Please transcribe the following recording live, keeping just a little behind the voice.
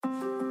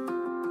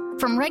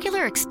From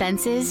regular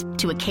expenses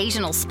to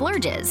occasional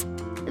splurges,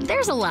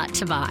 there's a lot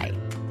to buy.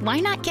 Why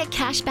not get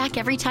cash back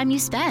every time you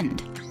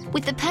spend?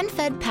 With the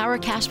PenFed Power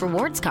Cash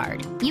Rewards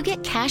Card, you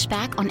get cash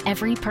back on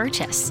every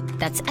purchase.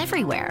 That's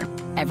everywhere,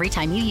 every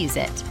time you use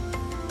it.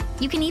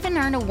 You can even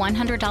earn a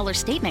 $100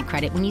 statement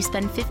credit when you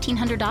spend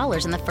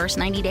 $1,500 in the first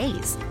 90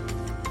 days.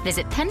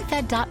 Visit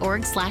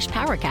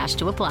PenFed.org/PowerCash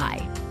to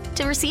apply.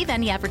 To receive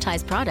any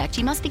advertised product,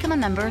 you must become a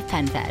member of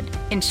PenFed,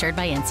 insured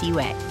by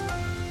NCUA.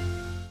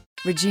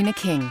 Regina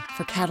King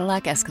for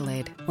Cadillac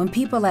Escalade. When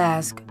people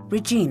ask,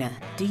 Regina,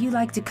 do you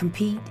like to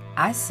compete?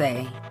 I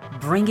say,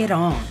 bring it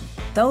on.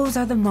 Those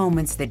are the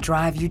moments that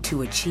drive you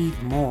to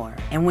achieve more.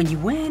 And when you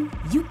win,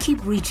 you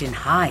keep reaching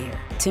higher.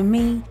 To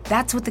me,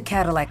 that's what the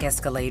Cadillac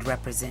Escalade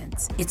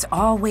represents. It's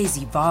always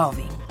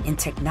evolving in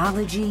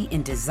technology,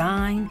 in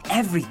design,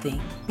 everything.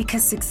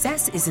 Because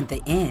success isn't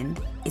the end,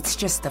 it's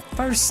just the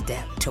first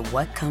step to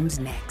what comes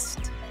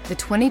next. The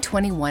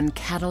 2021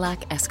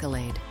 Cadillac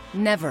Escalade.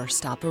 Never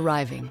stop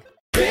arriving.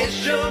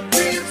 Raise your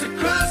dreams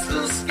across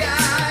the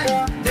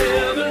sky.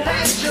 Never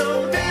let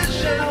your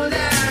vision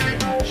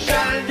lie.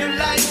 Shine your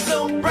light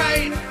so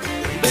bright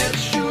that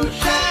you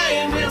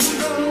shine in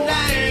the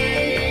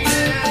night.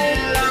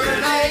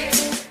 Illuminate,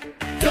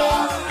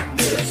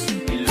 darkness,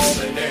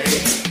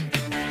 illuminate.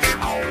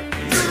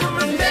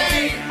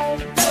 Illuminate,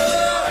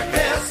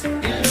 darkness,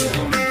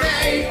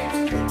 illuminate.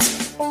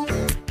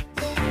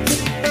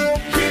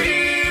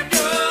 Keep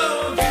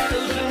your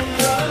vision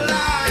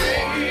alive.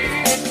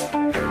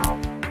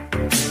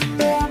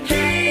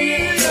 Keep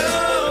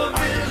your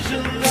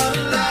vision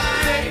alive.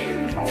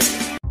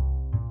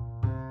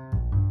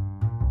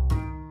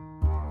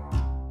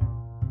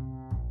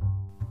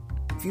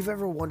 If you've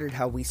ever wondered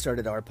how we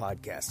started our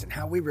podcast and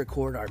how we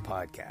record our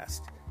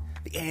podcast,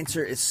 the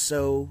answer is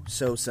so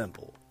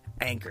simple.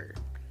 Anchor.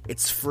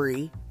 It's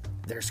free.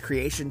 There's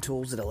creation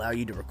tools that allow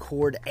you to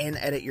record and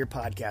edit your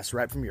podcast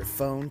right from your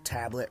phone,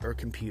 tablet, or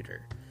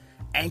computer.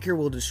 Anchor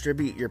will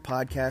distribute your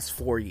podcast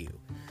for you,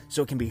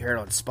 so it can be heard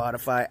on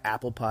Spotify,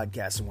 Apple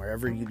Podcasts, and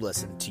wherever you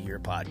listen to your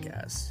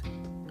podcasts.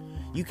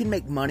 You can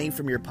make money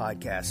from your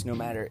podcast no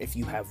matter if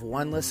you have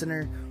 1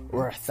 listener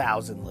or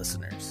 1,000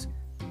 listeners.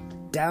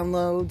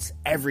 Downloads,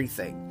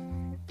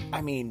 everything.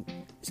 I mean,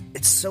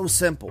 it's so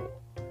simple.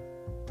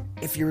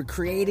 If you're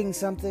creating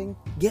something,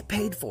 get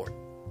paid for it.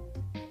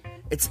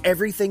 It's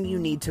everything you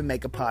need to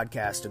make a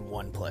podcast in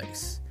one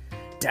place.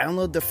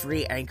 Download the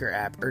free Anchor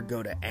app or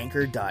go to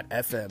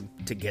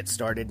anchor.fm to get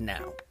started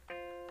now.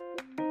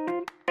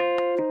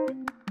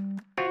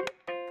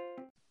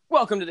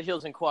 Welcome to the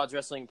Heels and Quads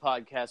Wrestling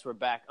Podcast. We're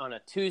back on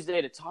a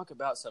Tuesday to talk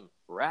about some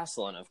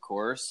wrestling, of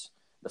course.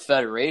 The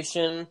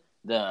Federation,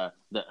 the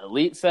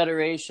Elite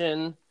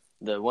Federation,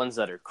 the ones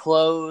that are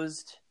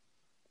closed,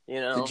 you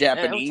know. The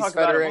Japanese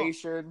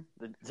Federation.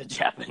 The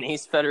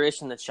Japanese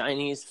Federation, the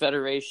Chinese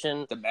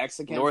Federation. The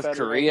Mexican North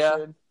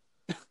Federation.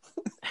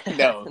 Korea.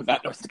 No,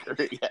 not North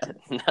Korea.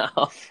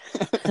 No.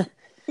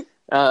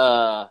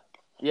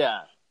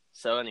 Yeah.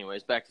 So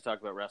anyways, back to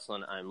talk about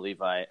wrestling. I'm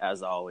Levi,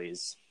 as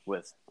always,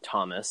 with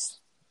Thomas.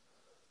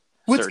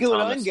 What's Sir going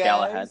Thomas on,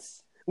 Galahad.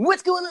 guys?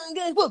 What's going on,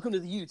 guys? Welcome to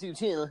the YouTube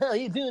channel. How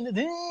you doing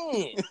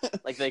today?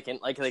 like they can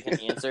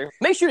answer.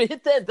 Make sure to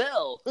hit that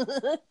bell.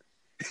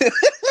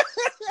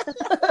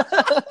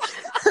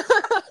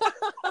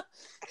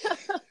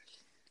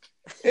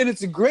 And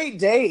it's a great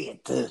day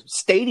at the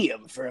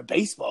stadium for a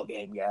baseball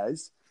game,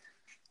 guys.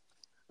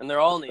 And they're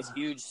all in these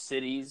huge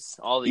cities.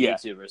 All the Yeah.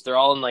 YouTubers, they're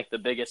all in like the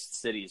biggest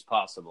cities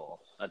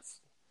possible.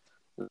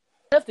 You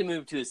have to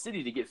move to a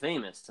city to get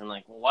famous. And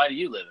like, well, why do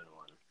you live in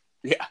one?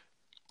 Yeah.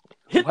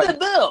 Hit that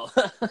bell.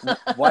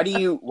 Why do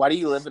you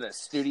live in a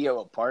studio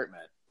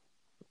apartment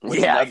with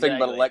Yeah, nothing exactly.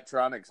 but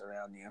electronics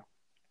around you?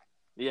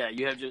 Yeah,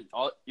 you have just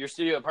your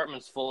studio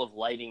apartment's full of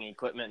lighting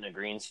equipment and a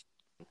green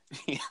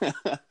screen.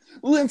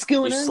 What's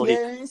going You on, sleep.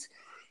 guys?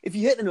 If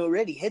you hadn't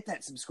already, hit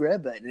that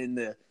subscribe button and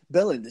the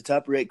bell in the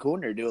top right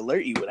corner to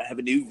alert you when I have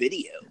a new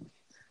video. And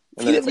then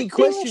If you it's have any like,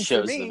 questions for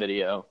shows me, the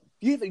video.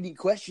 if you have any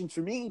questions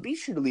for me, be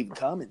sure to leave a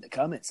comment in the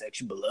comment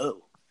section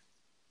below.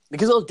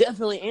 Because I'll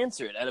definitely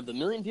answer it out of the 1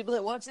 million people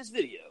that watch this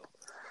video.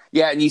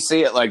 Yeah, and you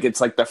see it like it's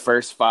like the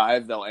first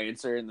 5 they'll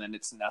answer, and then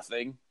it's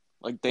nothing.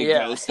 Like they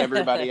ghost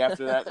everybody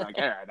after that. They're like,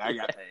 all right, I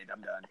got paid.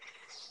 I'm done.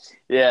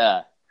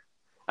 Yeah.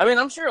 I mean,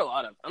 I'm sure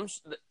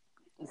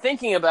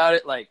thinking about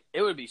it, like,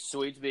 it would be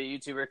sweet to be a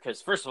YouTuber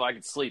because, first of all, I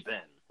could sleep in.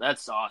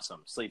 That's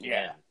awesome, sleeping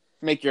in.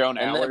 Make your own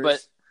And hours. then,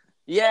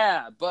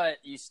 but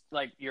you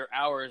like your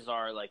hours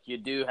are like you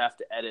do have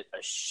to edit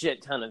a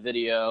shit ton of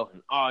video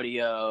and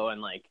audio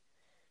and like,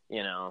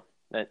 you know.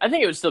 I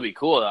think it would still be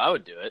cool though. I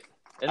would do it.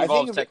 It I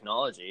involves think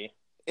technology.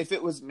 If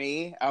it was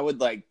me, I would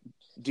like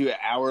do an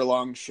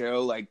hour-long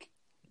show, like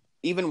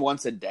even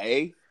once a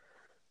day,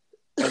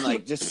 and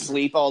like just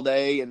sleep all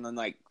day and then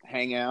like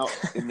hang out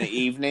in the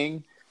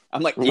evening.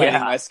 I'm like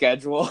planning my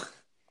schedule,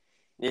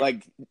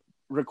 like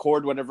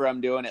record whatever I'm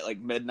doing at like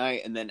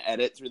midnight and then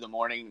edit through the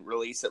morning,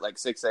 release at like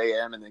 6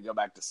 a.m. and then go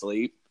back to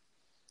sleep.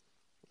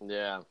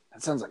 Yeah.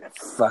 That sounds like a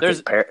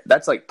fucking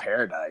that's like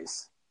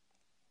paradise.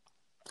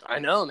 I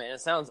know, man.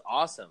 It sounds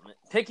awesome.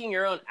 Picking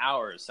your own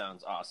hours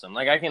sounds awesome.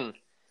 Like I can.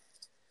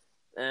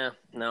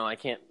 No, I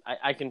can't.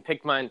 I can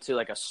pick mine to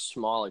like a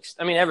small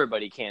extent. I mean,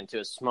 everybody can to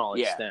a small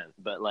extent,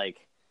 but like,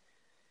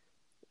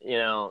 you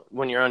know,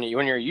 when you're a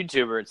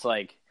YouTuber, it's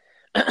like,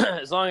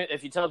 as long as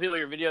if you tell people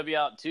your video will be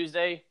out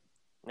Tuesday,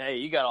 hey,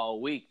 you got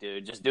all week,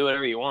 dude. Just do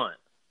whatever you want.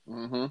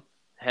 Mm-hmm.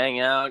 Hang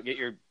out, get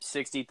your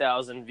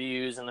 60,000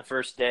 views in the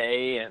first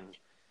day, and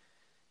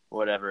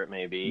whatever it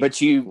may be.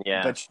 But you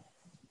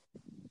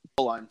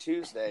on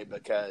Tuesday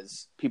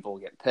because people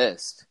get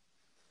pissed.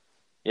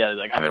 Yeah, they're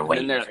like, I've been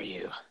waiting for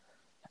you.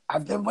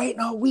 I've been waiting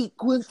all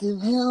week. What the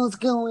hell's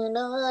going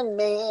on,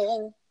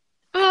 man?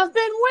 I've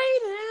been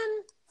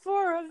waiting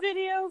for a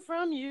video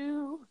from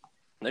you.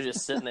 They're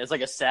just sitting there. It's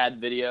like a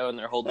sad video, and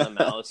they're holding a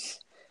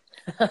mouse.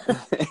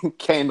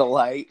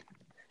 Candlelight.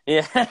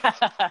 Yeah,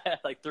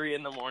 like 3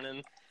 a.m.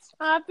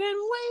 I've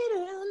been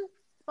waiting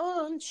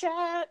on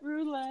chat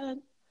roulette.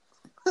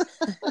 I've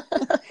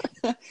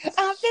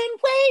been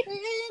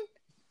waiting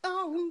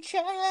on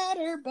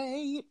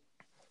Chatterbait.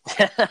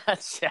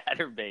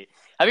 Chatterbait.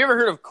 Have you ever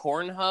heard of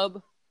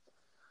Cornhub?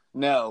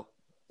 No.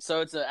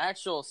 So it's an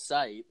actual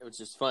site, which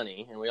is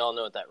funny, and we all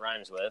know what that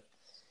rhymes with.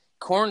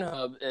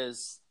 Cornhub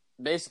is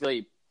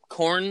basically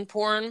corn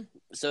porn,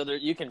 so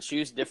that you can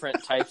choose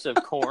different types of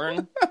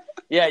corn.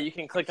 Yeah, you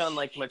can click on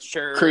like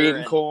mature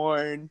cream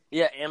corn.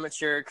 Yeah,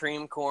 amateur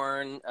cream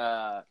corn,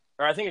 or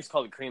I think it's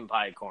called cream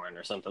pie corn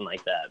or something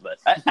like that. But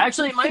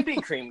actually, it might be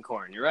cream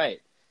corn. You're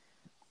right.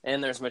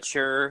 And there's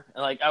mature.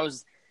 Like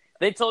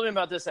they told me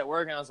about this at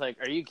work, and I was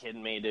like, "Are you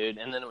kidding me, dude?"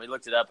 And then we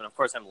looked it up, and of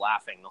course, I'm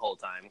laughing the whole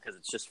time because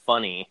it's just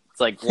funny. It's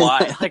like,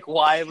 why? Like,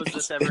 why was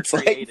this ever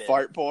created? Like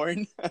fart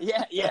porn.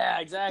 Yeah,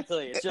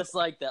 exactly. It's just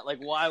like that. Like,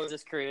 why was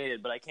this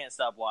created? But I can't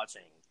stop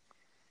watching.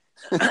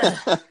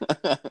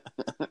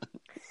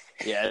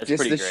 Yeah, it's just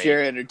pretty the great.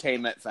 sheer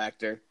entertainment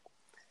factor.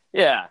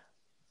 Yeah.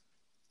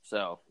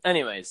 So,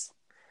 anyways,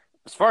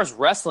 as far as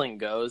wrestling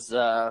goes,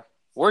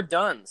 we're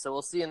done. So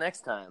we'll see you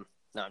next time.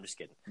 No, I'm just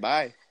kidding.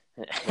 Bye.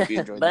 Hope you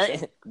enjoyed the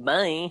show.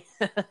 Bye.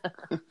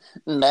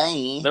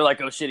 Bye. They're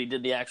like, oh shit, he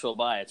did the actual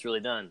bye. It's really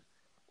done.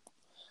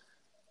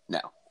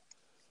 No.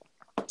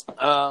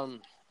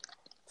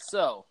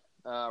 So,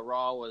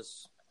 Raw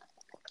was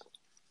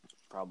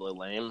probably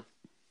lame.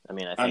 I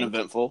mean, I think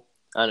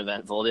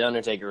uneventful. The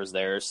Undertaker was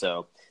there,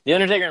 so the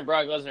Undertaker and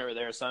Brock Lesnar were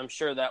there, so I'm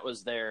sure that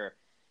was their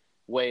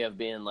way of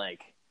being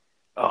like,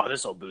 oh,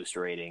 this will boost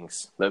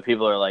ratings. But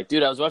people are like,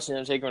 dude, I was watching the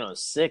Undertaker when I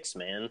was 6,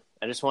 man.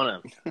 I just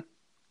want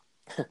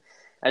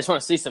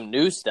to see some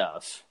new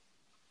stuff.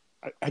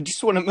 I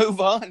just want to move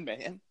on,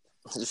 man.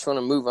 I just want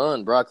to move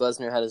on. Brock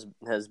Lesnar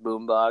had his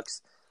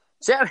boombox.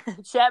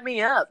 Chat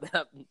me up.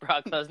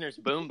 Brock Lesnar's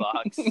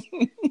boombox,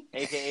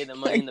 a.k.a. the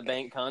Money in the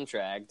Bank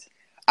contract.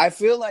 I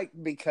feel like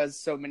because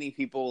so many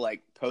people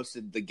like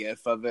posted the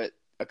GIF of it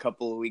a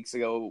couple of weeks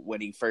ago when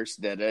he first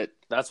did it.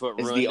 That's what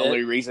is ruined the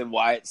only reason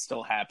why it's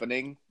still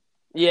happening.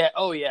 Yeah.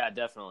 Oh, yeah.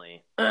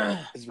 Definitely.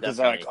 It's because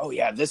they're like, oh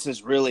yeah, this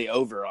is really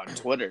over on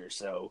Twitter,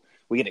 so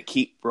we got to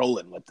keep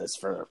rolling with this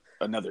for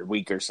another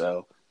week or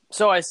so.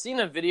 So I seen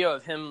a video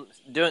of him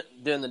doing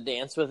the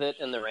dance with it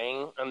in the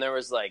ring, and there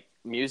was like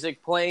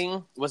music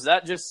playing. Was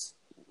that just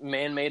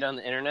man-made on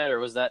the internet, or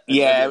was that?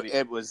 Yeah,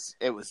 it was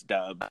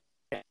dubbed.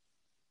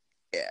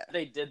 Yeah,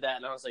 they did that,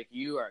 and I was like,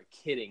 "You are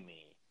kidding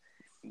me."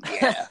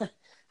 Yeah, it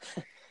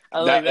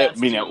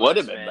would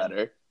have been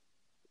better.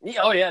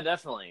 Yeah, oh yeah,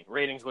 definitely.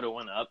 Ratings would have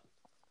went up.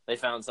 They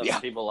found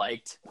something people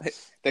liked.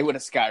 They would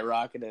have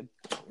skyrocketed.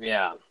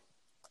 Yeah.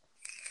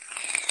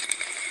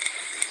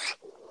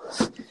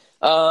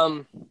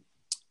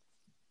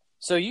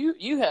 So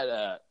you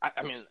had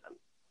I mean,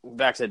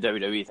 back to the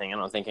WWE thing. I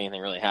don't think anything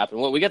really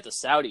happened. Well, we got the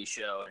Saudi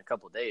show in a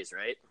couple of days,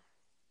 right?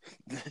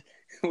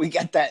 we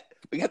got that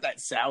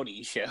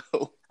Saudi show.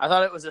 I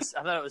thought it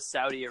was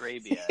Saudi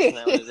Arabia. Isn't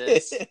that what it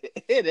is?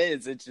 It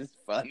is. It's just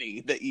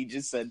funny that you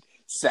just said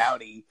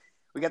Saudi.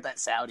 We got that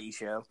Saudi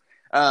show.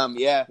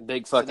 Yeah,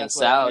 big fucking so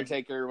Saudi.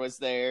 Undertaker was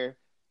there.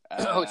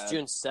 It's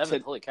June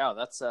 7th. Holy cow,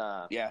 that's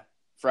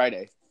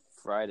Friday.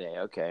 Friday,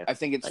 okay. I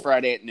think it's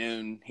Friday at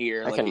noon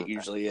here, it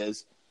usually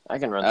is. I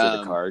can run through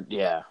the card.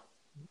 Yeah,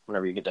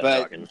 whenever you get done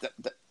talking.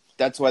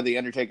 That's why the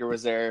Undertaker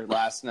was there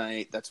last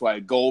night. That's why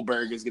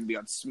Goldberg is going to be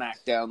on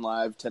SmackDown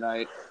Live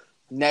tonight.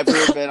 Never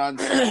been on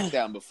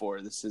SmackDown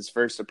before. This is his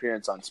first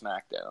appearance on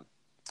SmackDown.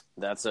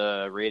 That's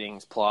a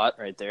ratings plot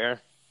right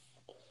there.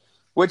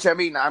 Which, I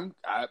mean, I'm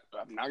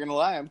not going to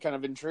lie. I'm kind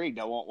of intrigued.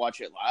 I won't watch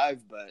it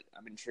live, but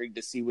I'm intrigued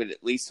to see what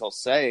at least he'll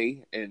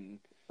say. And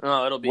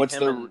it'll be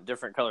him in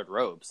different colored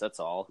robes. That's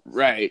all.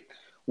 Right.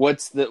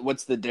 What's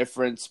the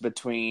difference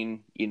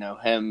between,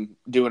 him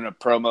doing a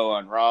promo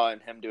on Raw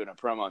and him doing a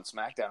promo on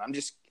SmackDown?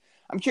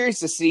 I'm curious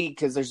to see,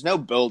 because there's no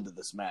build to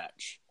this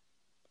match.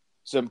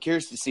 So I'm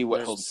curious to see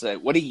what he'll say,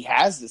 what he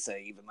has to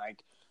say even.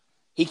 Like,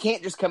 he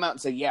can't just come out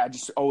and say, yeah, I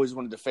just always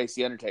wanted to face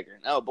The Undertaker.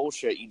 No,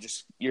 bullshit.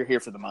 You're here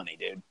for the money,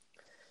 dude.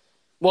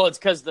 Well, it's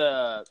because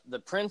the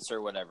Prince or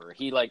whatever,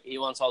 he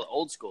wants all the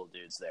old school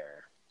dudes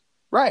there.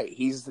 Right.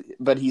 He's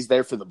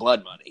there for the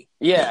blood money.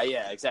 Yeah,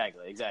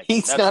 exactly.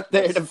 He's not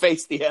there to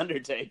face the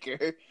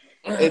Undertaker.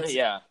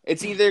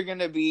 It's either going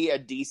to be a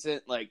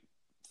decent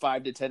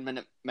 5 to 10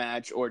 minute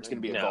match, or it's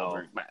going to be a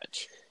Goldberg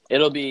match.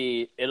 It'll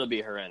be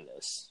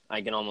horrendous.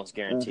 I can almost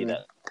guarantee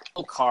that.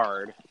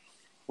 Card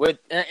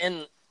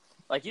and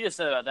like you just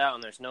said about that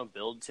one, there's no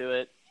build to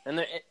it,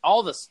 and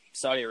all the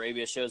Saudi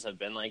Arabia shows have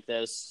been like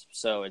this,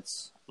 so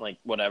it's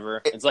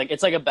whatever. It's like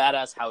a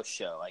badass house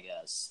show, I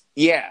guess.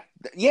 Yeah,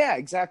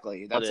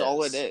 exactly. That's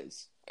all it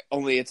is.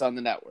 Only it's on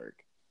the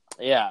network.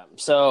 Yeah.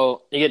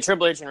 So you get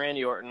Triple H and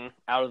Randy Orton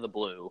out of the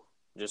blue,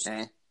 just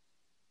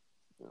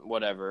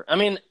whatever. I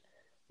mean,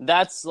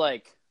 that's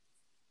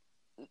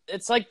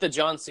it's like the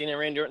John Cena and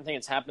Randy Orton thing.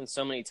 It's happened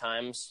so many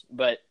times,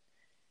 but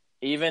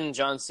even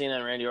John Cena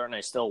and Randy Orton,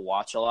 I still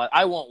watch a lot.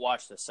 I won't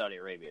watch the Saudi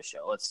Arabia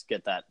show. Let's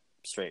get that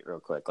straight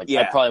real quick.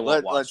 I probably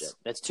won't watch it.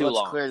 It's too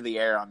long. Let's clear the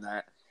air on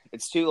that.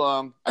 It's too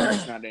long. I'm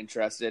just not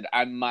interested.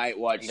 I might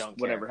watch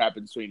whatever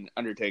happens between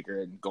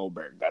Undertaker and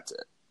Goldberg. That's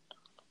it.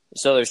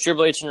 So there's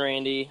Triple H and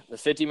Randy, the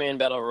 50-man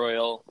Battle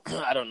Royal.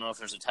 I don't know if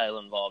there's a title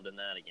involved in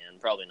that again.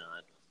 Probably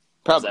not.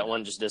 Probably that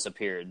one just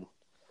disappeared.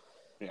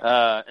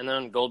 Yeah. And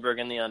then Goldberg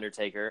and The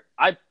Undertaker.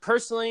 I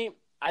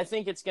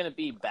think it's going to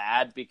be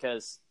bad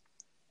because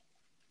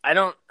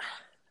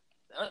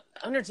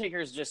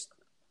Undertaker's just,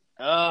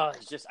 I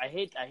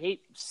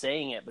hate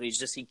saying it, but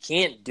he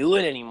can't do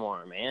it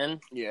anymore,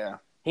 man. Yeah.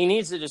 He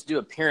needs to just do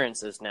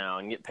appearances now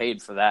and get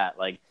paid for that.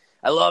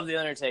 I love The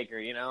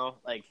Undertaker,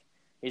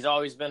 he's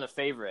always been a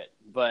favorite,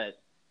 but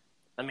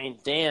I mean,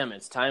 damn,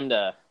 it's time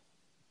to.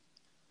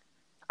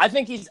 I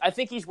think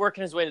he's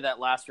working his way to that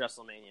last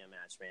WrestleMania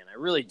match, man. I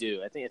really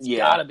do. I think it's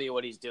got to be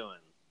what he's doing,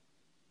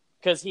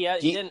 because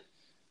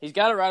he's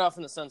got to ride off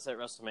in the sunset at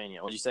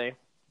WrestleMania. What'd you say?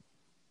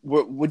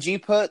 Would you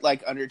put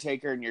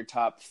Undertaker in your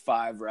top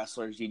 5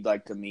 wrestlers you'd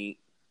like to meet?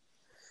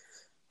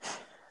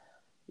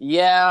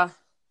 Yeah,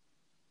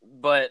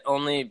 but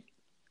only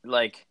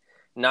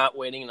not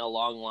waiting in a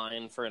long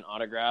line for an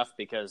autograph,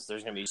 because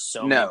there's going to be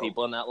so many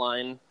people in that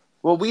line.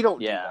 Well, we don't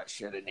do that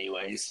shit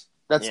anyways.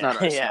 That's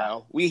not our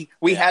style. We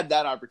had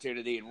that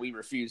opportunity and we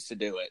refused to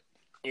do it.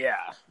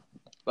 Yeah.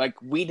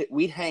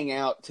 We'd hang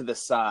out to the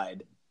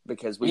side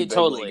because we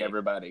totally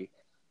everybody.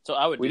 So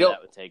I would do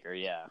that with Taker,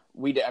 yeah.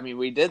 We did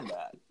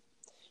that.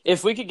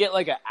 If we could get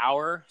an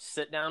hour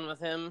sit down with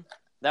him,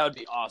 that would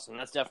be awesome.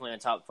 That's definitely a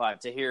top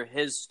 5 to hear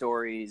his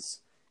stories,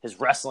 his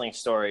wrestling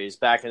stories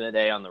back in the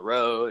day on the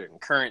road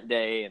and current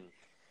day. And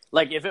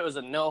if it was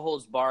a no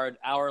holds barred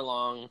hour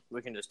long,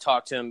 we can just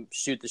talk to him,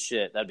 shoot the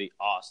shit. That'd be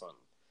awesome.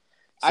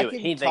 See what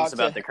he thinks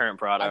about the current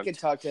product. I could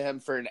talk to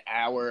him for an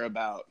hour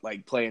about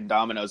playing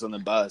dominoes on the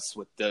bus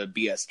with the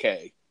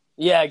BSK.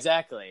 Yeah,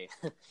 exactly.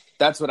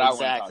 That's what I want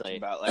to talk to you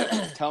about.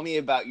 Tell me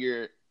about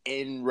your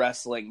in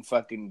wrestling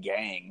fucking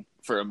gang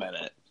for a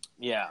minute.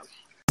 Yeah.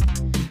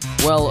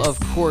 Well, of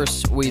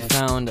course, we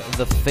found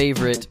the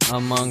favorite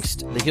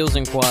amongst the Heels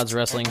and Quads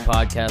Wrestling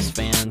Podcast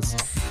fans,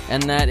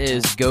 and that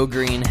is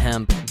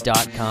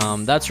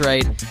GoGreenHemp.com. That's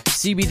right,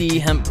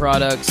 CBD hemp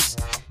products.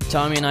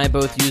 Tommy and I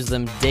both use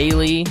them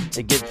daily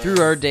to get through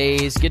our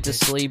days, get to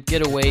sleep,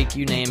 get awake,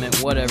 you name it,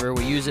 whatever.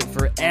 We use it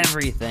for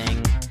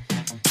everything.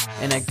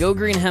 And at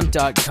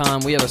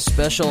GoGreenHemp.com, we have a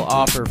special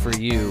offer for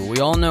you. We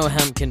all know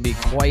hemp can be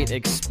quite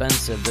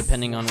expensive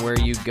depending on where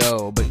you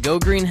go, but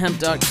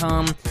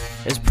GoGreenHemp.com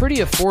is pretty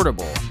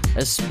affordable,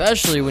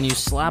 especially when you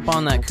slap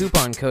on that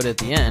coupon code at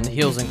the end,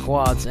 Heels and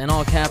Quads, in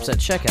all caps at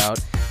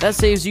checkout. That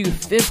saves you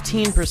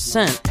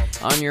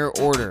 15% on your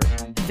order.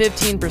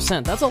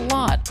 15%, that's a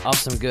lot off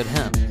some good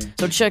hemp.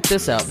 So check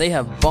this out. They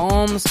have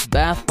balms,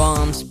 bath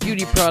bombs,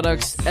 beauty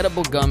products,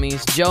 edible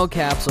gummies, gel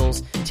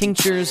capsules,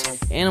 tinctures,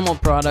 animal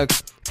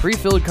products,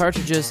 pre-filled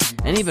cartridges,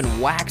 and even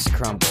wax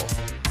crumble.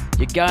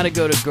 You gotta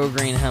go to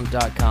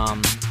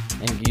GoGreenHemp.com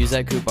and use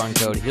that coupon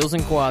code Heels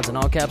and Quads in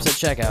all caps at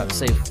checkout to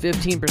save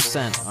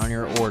 15% on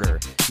your order.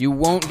 You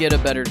won't get a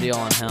better deal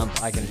on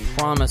hemp, I can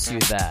promise you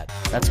that.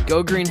 That's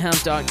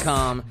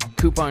GoGreenHemp.com,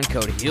 coupon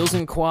code Heels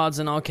and Quads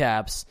in all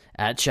caps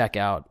at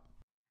checkout.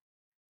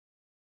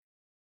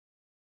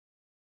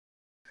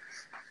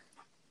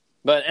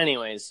 But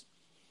anyways,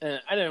 I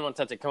didn't want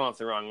that to come off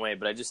the wrong way,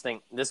 but I just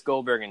think this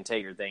Goldberg and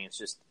Taker thing, it's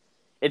too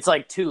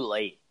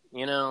late,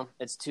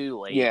 It's too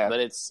late. Yeah. But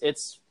it's the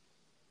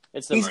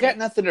He's money. got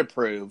nothing to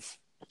prove.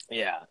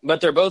 Yeah,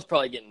 but they're both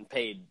probably getting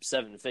paid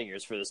 7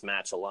 figures for this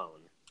match alone.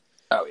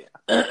 Oh,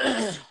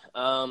 yeah.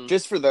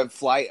 Just for the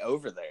flight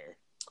over there.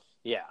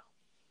 Yeah.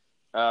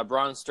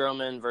 Braun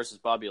Strowman versus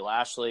Bobby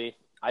Lashley.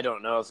 I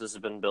don't know if this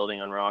has been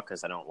building on Raw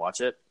because I don't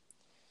watch it.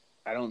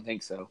 I don't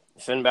think so.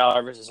 Finn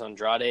Balor versus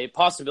Andrade.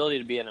 Possibility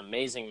to be an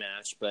amazing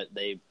match, but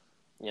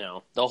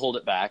they'll hold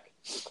it back.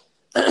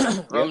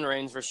 Roman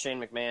Reigns versus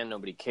Shane McMahon.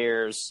 Nobody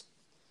cares.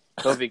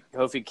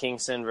 Kofi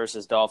Kingston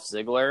versus Dolph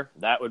Ziggler.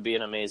 That would be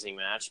an amazing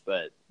match,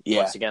 but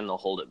once again, they'll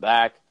hold it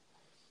back.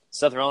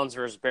 Seth Rollins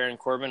versus Baron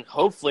Corbin.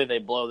 Hopefully they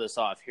blow this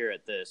off here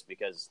at this,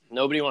 because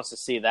nobody wants to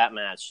see that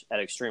match at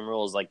Extreme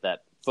Rules like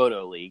that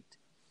photo leaked.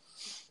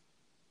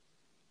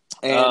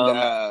 And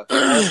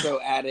also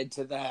added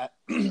to that,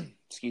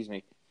 excuse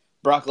me,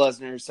 Brock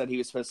Lesnar said he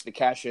was supposed to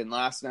cash in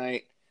last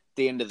night. At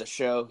the end of the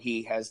show,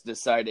 he has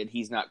decided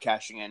he's not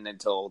cashing in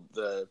until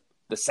the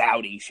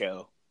Saudi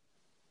show.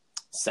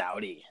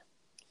 Saudi.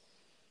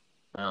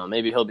 Oh,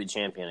 maybe he'll be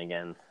champion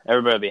again.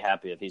 Everybody will be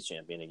happy if he's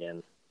champion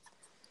again.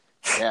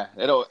 Yeah,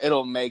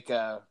 it'll make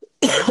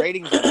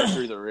ratings go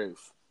through the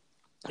roof.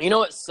 You know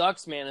what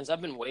sucks, man, is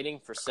I've been waiting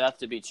for Seth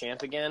to be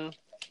champ again,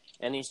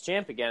 and he's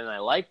champ again, and I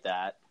like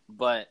that,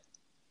 but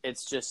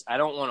it's just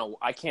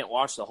I can't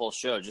watch the whole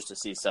show just to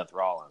see Seth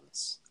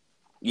Rollins.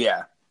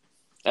 Yeah.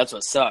 That's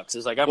what sucks.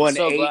 It's like, I'm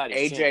so glad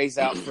he's AJ's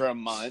champ. out for a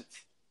month,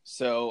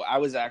 so I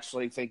was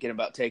actually thinking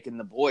about taking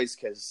the boys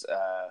because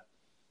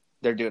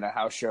they're doing a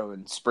house show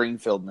in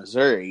Springfield,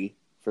 Missouri.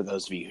 For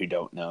those of you who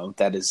don't know,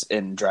 that is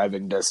in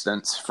driving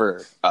distance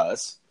for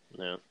us.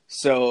 Yeah.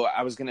 So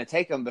I was going to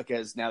take them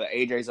because now that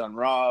AJ's on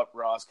Raw,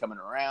 Raw's coming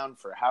around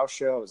for a house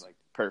show. I was like,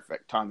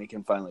 perfect. Tommy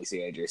can finally see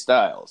AJ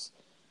Styles.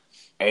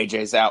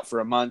 AJ's out for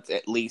a month,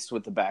 at least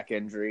with the back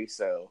injury,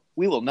 so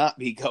we will not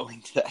be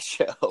going to that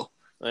show.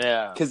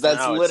 Yeah. Because that's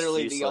No,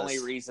 literally it's the only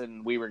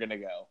reason we were going to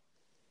go.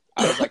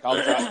 I was like,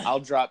 I'll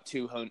drop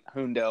two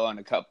hundo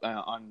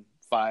on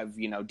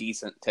 5,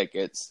 decent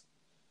tickets,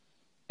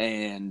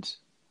 and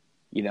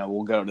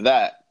we'll go to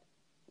that.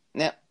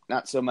 Nah,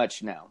 not so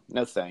much now.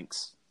 No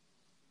thanks.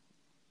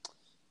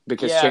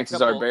 Because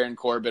chances are Baron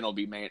Corbin will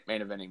be main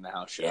eventing the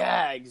house show.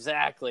 Yeah,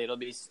 exactly. It'll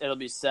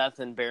be Seth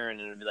and Baron,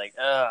 and it'll be like,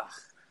 ugh,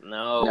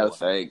 no. No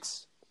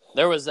thanks.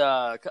 There was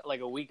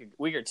like a week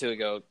or two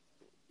ago,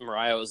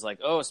 Mariah was like,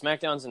 "Oh,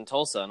 SmackDown's in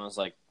Tulsa," and I was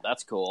like,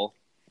 "That's cool."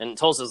 And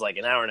Tulsa's like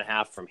an hour and a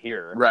half from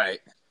here, right?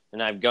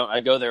 And I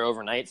go there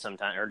overnight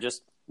sometime, or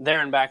just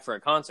there and back for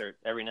a concert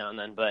every now and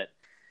then. But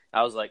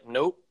I was like,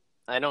 "Nope,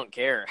 I don't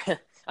care."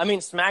 I mean,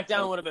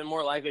 SmackDown would have been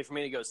more likely for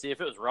me to go see. If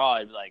it was Raw,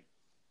 I'd be like,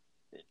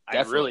 "I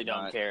Definitely really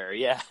don't not. care."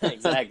 Yeah,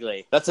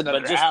 exactly. That's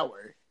another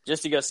hour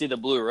just to go see the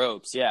Blue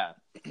Ropes. Yeah.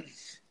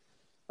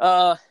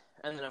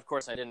 And then, of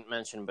course, I didn't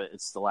mention, but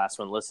it's the last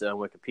one listed on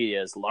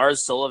Wikipedia, is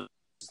Lars Sullivan's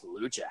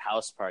Lucha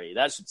House Party.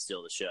 That should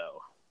steal the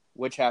show.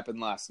 Which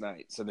happened last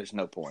night, so there's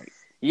no point.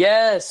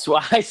 Yes,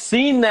 well, I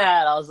seen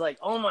that. I was like,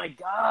 oh, my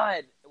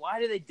God. Why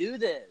do they do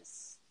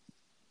this?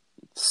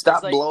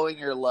 Stop blowing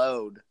your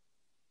load.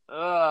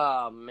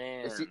 Oh,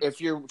 man.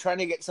 If you're trying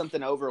to get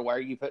something over, why are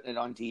you putting it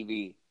on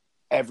TV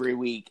every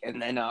week and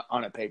then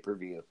on a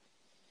pay-per-view?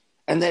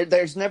 And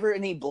there's new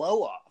any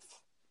blow-off.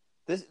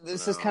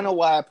 This is kind of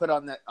why I put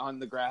on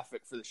the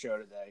graphic for the show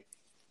today.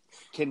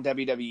 Can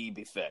WWE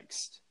be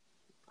fixed?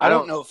 I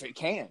don't know if it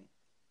can.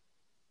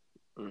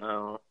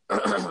 No.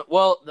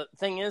 Well, the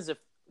thing is, if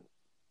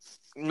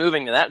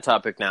moving to that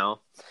topic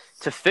now,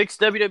 to fix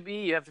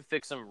WWE, you have to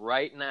fix them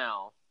right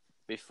now,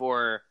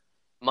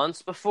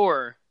 months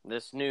before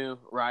this new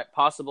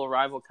possible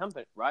rival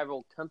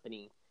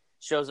company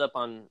shows up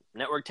on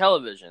network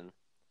television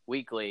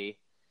weekly.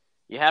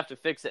 You have to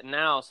fix it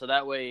now, so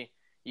that way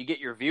you get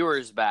your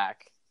viewers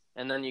back,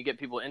 and then you get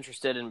people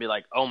interested and be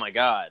like, oh my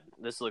God,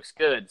 this looks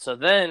good. So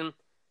then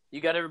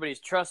you got everybody's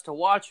trust to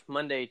watch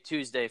Monday,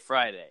 Tuesday,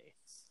 Friday.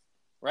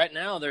 Right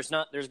now, there's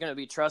going to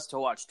be trust to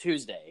watch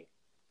Tuesday,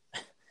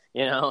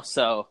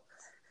 so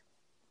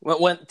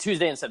when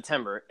Tuesday in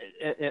September,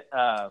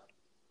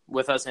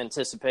 with us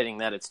anticipating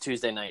that it's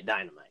Tuesday Night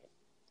Dynamite.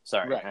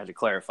 Sorry, right. I had to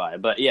clarify,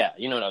 but yeah,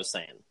 you know what I was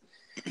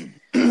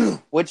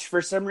saying. Which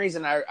for some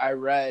reason I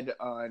read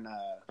on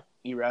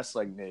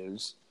eWrestling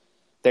News.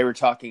 They were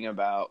talking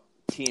about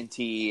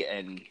TNT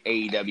and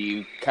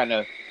AEW kind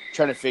of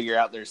trying to figure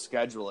out their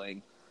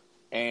scheduling.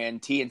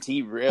 And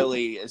TNT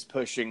really is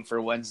pushing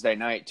for Wednesday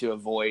night to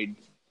avoid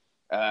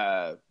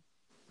the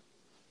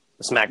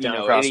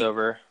SmackDown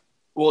crossover.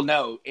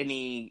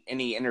 Any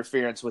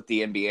interference with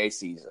the NBA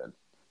season.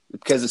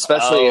 Because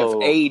especially if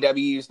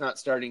AEW is not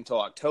starting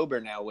till October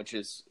now, which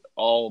is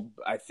all,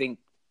 I think,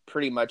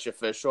 pretty much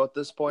official at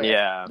this point.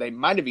 Yeah. They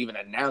might have even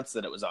announced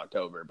that it was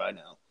October by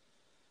now.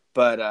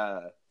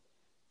 But,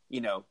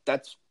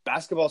 that's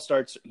basketball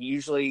starts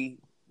usually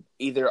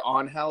either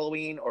on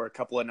Halloween or a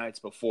couple of nights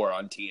before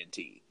on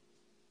TNT.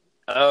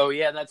 Oh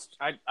yeah,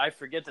 I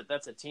forget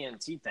that's a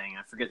TNT thing.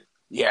 I forget.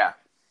 Yeah,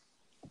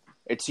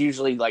 it's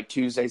usually like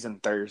Tuesdays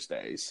and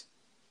Thursdays.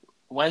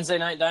 Wednesday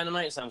Night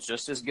Dynamite sounds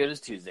just as good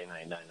as Tuesday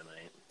Night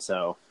Dynamite.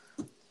 So,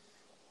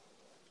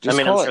 I'm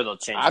sure they'll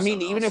change.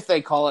 Even if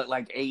they call it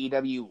like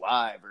AEW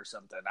Live or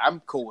something,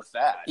 I'm cool with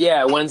that.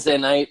 Yeah, Wednesday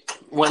night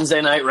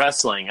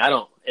wrestling.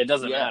 It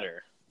doesn't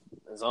matter.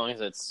 As long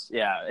as it's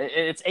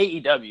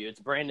AEW. It's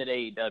branded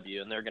AEW,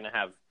 and they're going to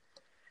have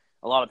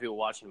a lot of people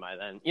watching by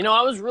then.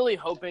 I was really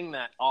hoping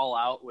that All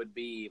Out would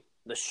be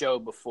the show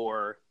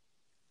before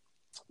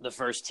the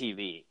first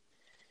TV.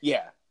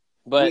 Yeah.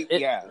 But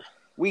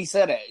we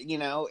said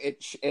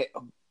it,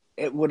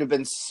 it would have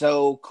been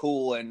so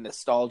cool and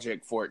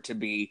nostalgic for it to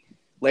be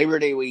Labor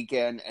Day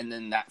weekend, and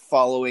then that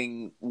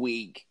following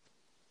week,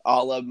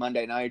 all of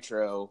Monday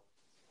Nitro,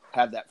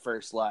 have that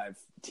first live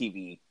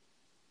TV.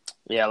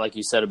 Yeah, like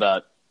you said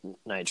about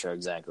Nitro,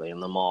 exactly, in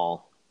the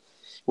mall.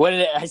 What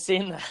did I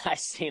seen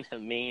a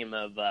meme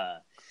of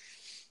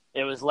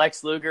It was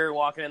Lex Luger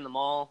walking in the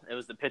mall. It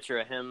was the picture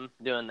of him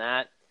doing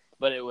that.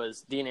 But it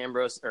was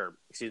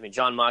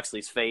John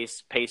Moxley's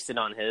face pasted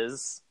on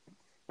his.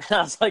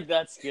 I was like,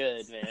 that's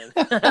good, man.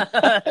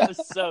 It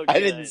was so good. I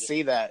didn't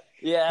see that.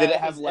 Yeah. Did it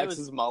have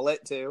Lex's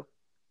mullet, too?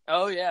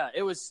 Oh, yeah.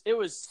 It was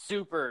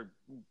super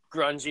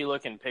grungy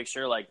looking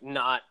picture, like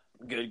not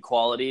good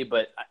quality,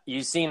 but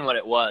you seen what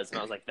it was, and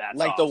I was like, that's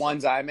like awesome. The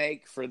ones I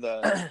make for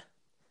the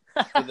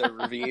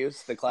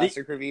reviews, the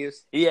classic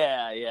reviews.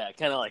 Yeah,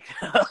 kind of like.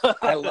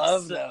 I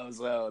love those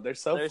though; they're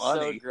funny.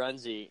 So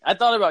grungy. I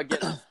thought about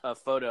getting a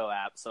photo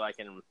app so I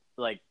can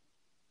like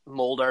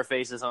mold our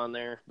faces on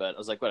there, but I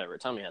was like, whatever.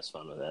 Tommy has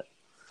fun with it.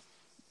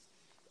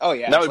 Oh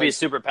yeah, that would be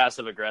super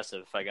passive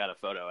aggressive if I got a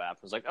photo app. I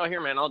was like, oh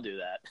here, man, I'll do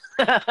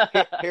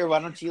that. here, why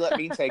don't you let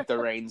me take the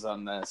reins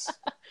on this?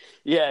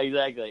 Yeah,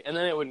 exactly, and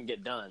then it wouldn't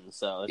get done.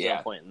 So there's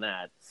no point in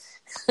that.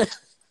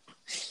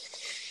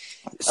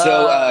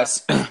 So,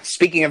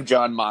 speaking of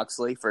John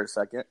Moxley for a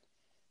second.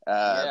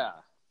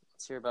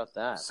 Let's hear about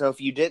that. So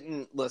if you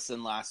didn't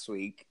listen last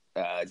week,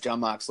 John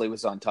Moxley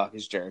was on Talk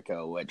is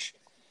Jericho, which,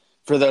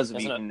 for those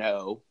of you who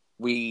know,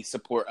 we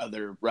support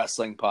other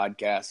wrestling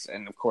podcasts,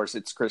 and of course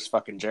it's Chris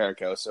fucking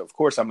Jericho, so of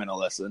course I'm going to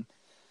listen.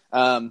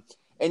 And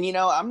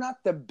I'm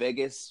not the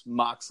biggest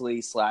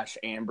Moxley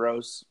 /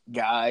 Ambrose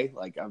guy.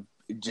 Like,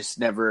 it just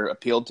never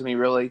appealed to me,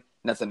 really.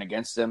 Nothing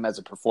against him as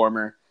a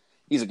performer.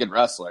 He's a good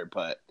wrestler,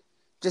 but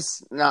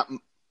just not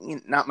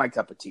my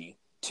cup of tea.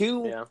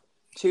 Too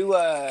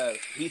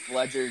Heath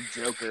Ledger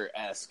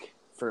Joker-esque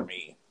for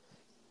me.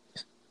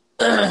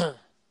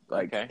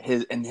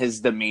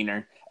 His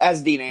demeanor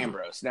as Dean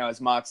Ambrose. Now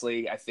as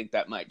Moxley, I think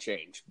that might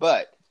change.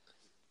 But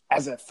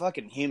as a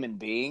fucking human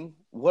being,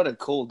 what a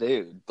cool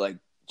dude. Like,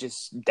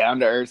 just down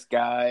to earth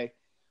guy,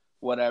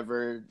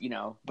 whatever,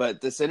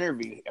 But this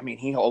interview, I mean,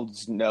 he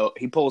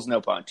pulls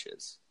no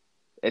punches.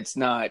 It's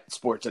not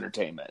sports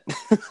entertainment.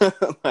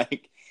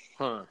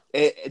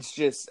 It's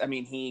just, I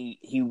mean,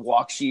 he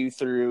walks you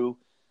through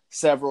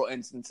several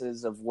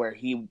instances of where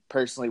he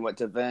personally went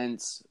to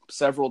Vince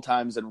several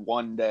times in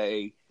one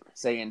day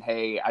saying,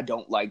 hey, I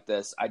don't like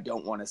this. I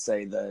don't want to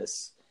say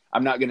this.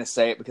 I'm not going to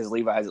say it because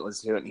Levi hasn't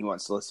listened to it and he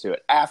wants to listen to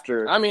it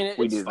after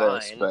we do fine.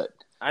 this. But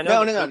I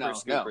know the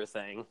Scooper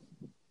thing.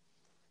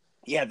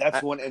 Yeah,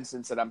 that's one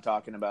instance that I'm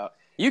talking about.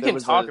 You can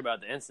talk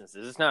about the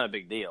instances. It's not a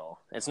big deal.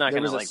 It's not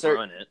going to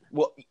ruin it.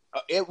 Well,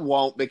 it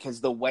won't, because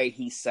the way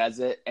he says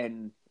it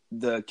and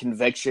the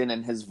conviction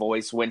in his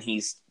voice when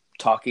he's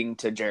talking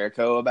to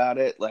Jericho about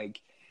it,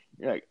 like,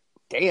 you're like,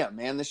 damn,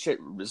 man, this shit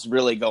is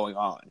really going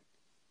on.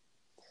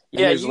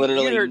 And there's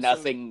literally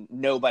nothing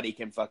nobody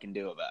can fucking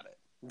do about it.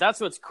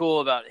 That's what's cool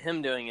about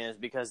him doing it, is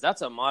because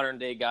that's a modern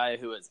day guy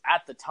who is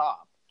at the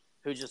top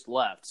who just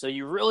left. So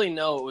you really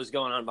know what was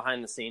going on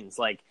behind the scenes,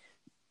 like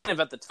kind of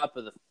at the top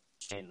of the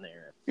chain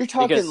there. You're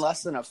talking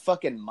less than a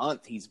fucking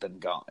month he's been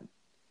gone.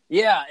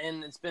 Yeah,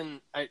 and it's been,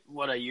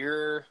 a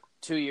year,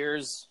 2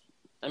 years?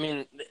 I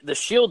mean, the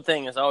Shield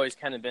thing has always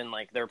kind of been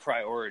like their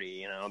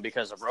priority,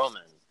 because of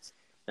Roman.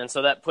 And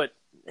so that put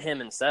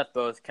him and Seth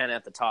both kind of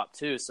at the top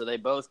too. So they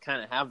both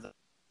kind of have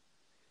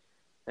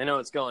they know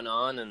what's going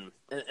on.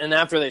 And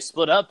after they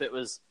split up, it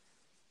was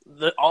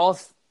all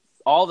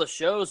the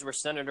shows were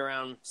centered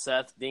around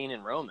Seth, Dean,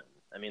 and Roman.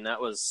 I mean,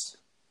 that was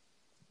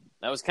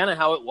kind of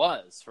how it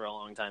was for a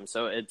long time.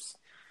 So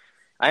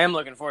I am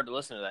looking forward to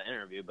listening to that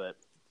interview, but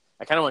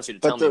I kind of want you to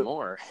tell me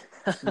more.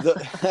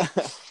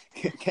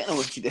 Kind of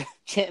want you to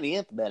chat me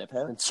up about it,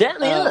 pal. Chat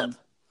me up.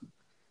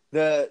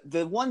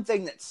 The one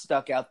thing that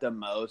stuck out the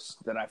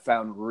most that I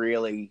found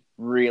really,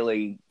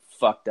 really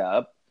fucked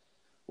up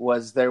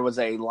was there was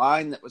a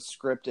line that was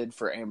scripted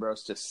for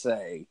Ambrose to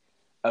say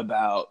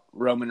about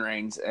Roman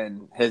Reigns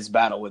and his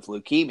battle with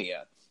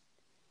leukemia.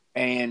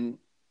 And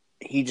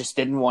he just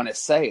didn't want to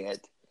say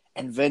it.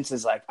 And Vince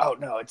is like, oh,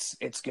 no,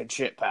 it's good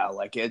shit, pal.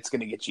 Like, it's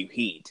going to get you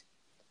heat.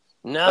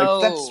 No.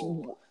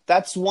 Like,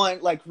 that's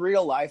one, like,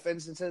 real life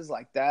instances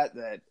like that,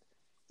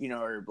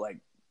 are like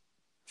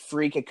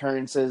freak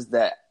occurrences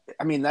that,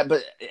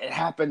 but it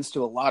happens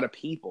to a lot of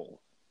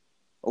people.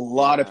 A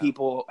lot of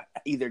people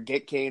either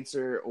get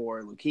cancer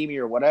or leukemia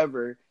or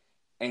whatever,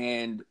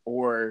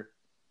 or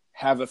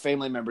have a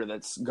family member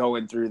that's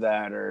going through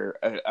that, or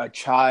a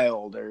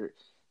child, or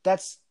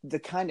that's the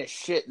kind of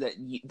shit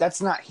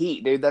that's not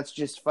heat, dude. That's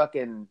just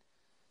fucking,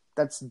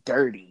 that's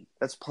dirty.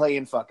 That's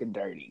playing fucking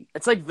dirty.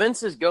 It's like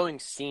Vince is going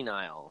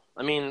senile.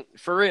 I mean,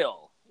 for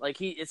real. Like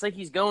it's like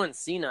he's going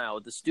senile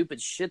with the stupid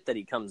shit that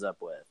he comes up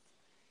with.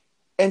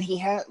 And he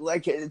had,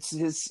 like, it's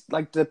his,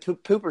 like, the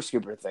pooper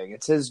scooper thing.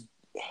 It's his,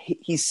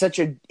 he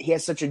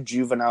has such a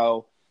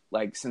juvenile,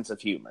 like, sense of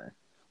humor.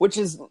 Which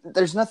is,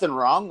 there's nothing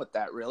wrong with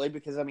that, really,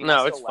 because, I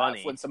still it's laugh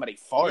funny when somebody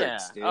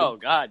farts, dude. Oh,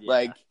 God,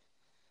 yeah.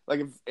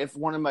 Like if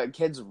one of my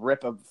kids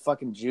rip a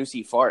fucking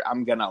juicy fart,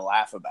 I'm gonna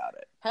laugh about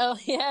it. Hell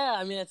yeah.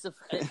 I mean,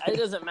 it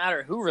doesn't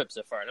matter who rips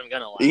a fart, I'm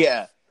gonna laugh.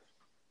 Yeah.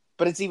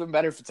 But it's even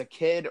better if it's a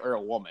kid or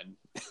a woman.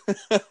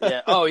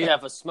 Yeah. Oh, yeah.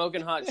 If a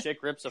smoking hot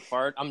chick rips a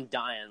fart, I'm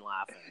dying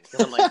laughing.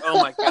 Because I'm like, oh,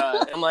 my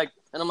God. I'm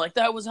like,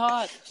 that was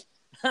hot.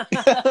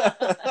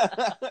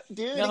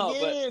 Do it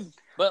again.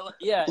 But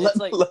yeah, it's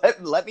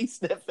let me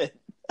sniff it.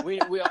 we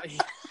Ooh,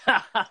 it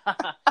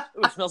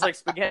smells like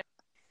spaghetti.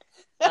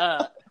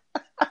 What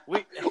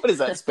is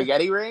that?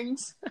 Spaghetti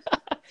rings?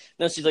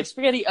 No, she's like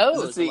spaghetti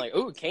O's. I'm like,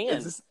 ooh,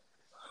 cans.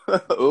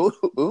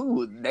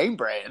 Ooh, name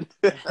brand.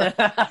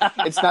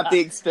 It's not the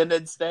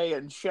extended stay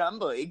in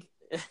Schaumburg.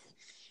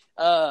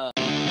 I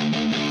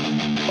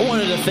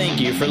wanted to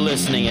thank you for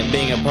listening and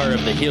being a part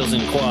of the Heels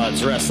and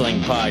Quads Wrestling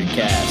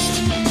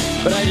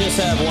Podcast. But I just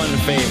have one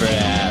favor to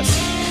ask,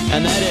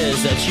 and that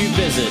is that you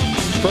visit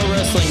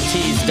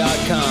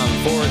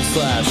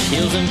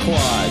ProWrestlingTees.com/Heels and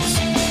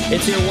Quads.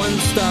 It's your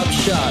one-stop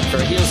shop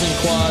for Heels and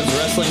Quads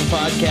Wrestling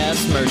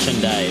Podcast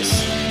merchandise.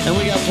 And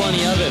we got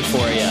plenty of it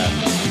for you.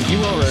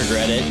 You won't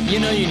regret it. You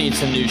know you need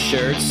some new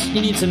shirts.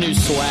 You need some new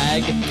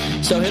swag.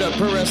 So hit up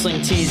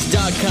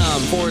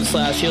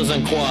ProWrestlingTees.com/Heels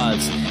and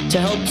Quads to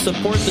help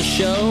support the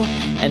show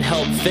and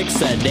help fix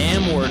that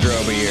damn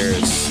wardrobe of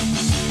yours.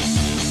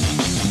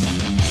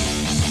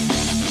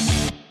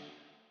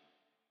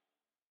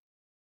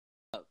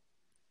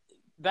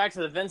 Back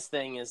to the Vince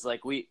thing is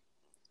like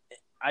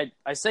I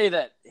say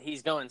that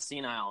he's going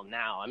senile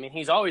now. I mean,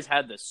 he's always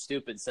had this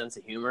stupid sense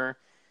of humor,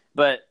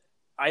 but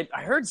I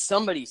heard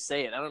somebody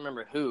say it. I don't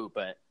remember who,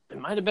 but it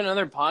might have been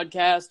another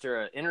podcast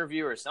or an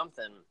interview or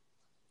something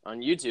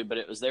on YouTube.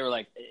 But they were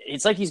like,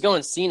 it's like he's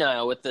going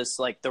senile with this,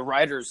 like the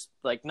writers,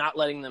 like not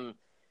letting them,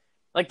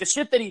 like the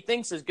shit that he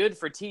thinks is good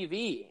for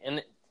TV.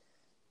 And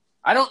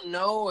I don't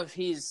know if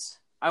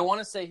I want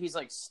to say he's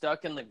like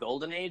stuck in the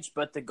golden age,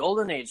 but the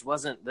golden age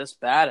wasn't this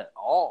bad at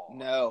all.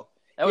 No.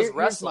 That was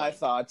Here's my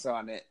thoughts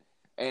on it,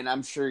 and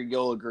I'm sure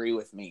you'll agree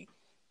with me.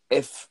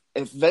 If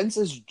Vince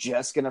is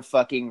just gonna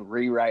fucking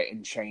rewrite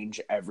and change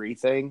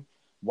everything,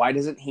 why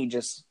doesn't he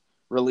just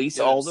release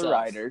all the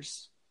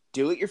writers,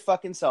 do it your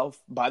fucking self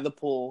by the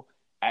pool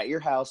at your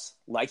house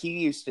like he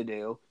used to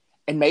do,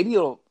 and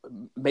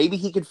maybe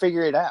he could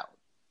figure it out.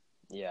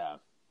 Yeah.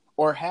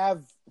 Or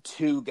have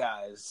two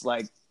guys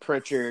like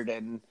Pritchard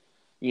and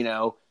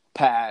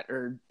Pat,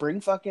 or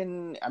bring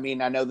fucking, I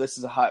mean, I know this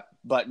is a hot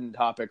button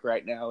topic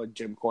right now with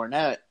Jim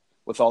Cornette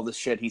with all this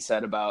shit he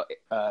said about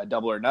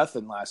Double or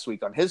Nothing last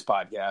week on his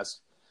podcast,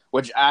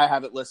 which I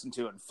haven't listened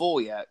to in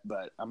full yet,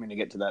 but I'm going to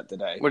get to that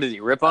today. What, did he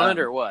rip on it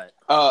or what?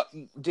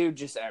 Dude,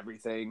 just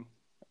everything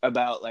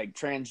about like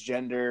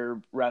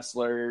transgender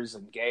wrestlers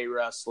and gay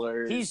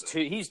wrestlers.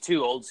 He's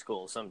too old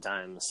school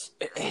sometimes.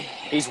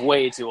 He's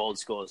way too old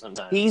school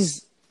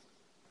sometimes.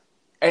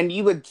 And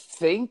you would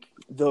think,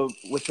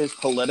 with his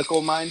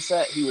political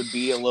mindset, he would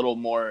be a little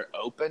more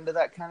open to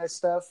that kind of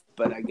stuff.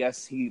 But I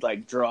guess he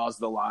draws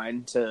the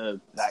line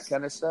to that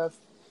kind of stuff.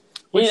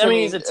 Which, I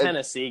mean, he's a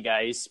Tennessee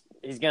guy. He's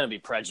going to be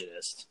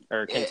prejudiced,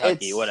 or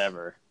Kentucky,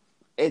 whatever.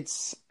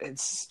 It's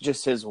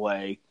just his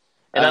way.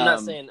 And I'm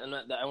not saying.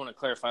 I want to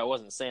clarify. I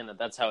wasn't saying that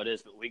that's how it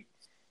is. But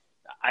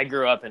I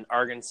grew up in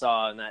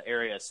Arkansas in that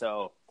area,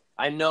 so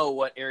I know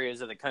what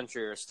areas of the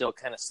country are still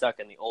kind of stuck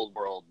in the old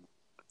world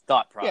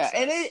thought process.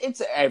 Yeah, and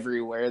it's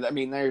everywhere. I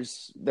mean,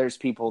 there's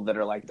people that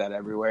are like that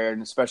everywhere,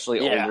 and especially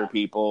older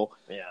people.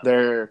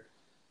 Yeah,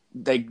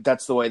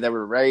 that's the way they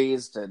were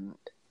raised, and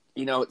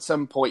at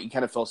some point you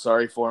kind of feel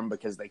sorry for them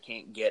because they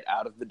can't get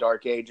out of the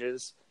dark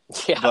ages.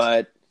 Yeah,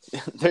 but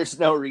there's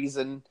no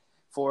reason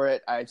for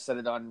it. I said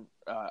it on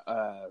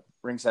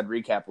Ringside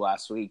Recap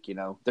last week.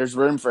 There's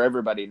room for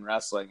everybody in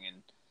wrestling,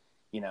 and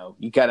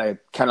you gotta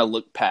kind of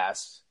look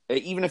past,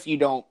 even if you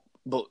don't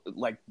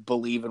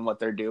believe in what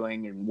they're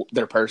doing and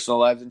their personal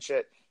lives and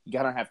shit. You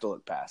gotta have to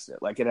look past it.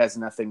 Like, it has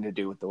nothing to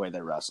do with the way they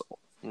wrestle.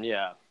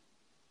 Yeah.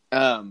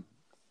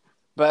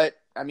 But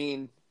I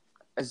mean,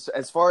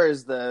 as far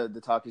as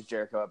the Talk is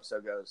Jericho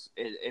episode goes,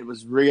 it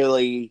was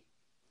really,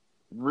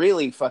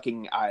 really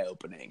fucking eye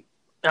opening.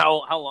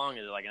 How long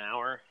is it? Like an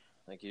hour,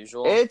 like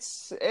usual?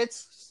 It's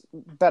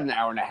about an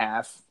hour and a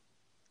half.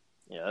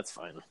 Yeah, that's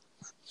fine.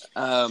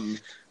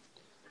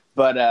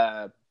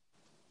 But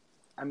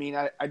I mean,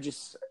 I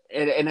just,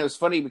 and it was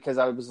funny because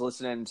I was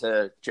listening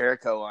to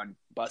Jericho on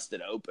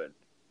Busted Open.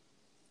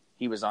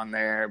 He was on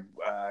there,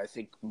 I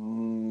think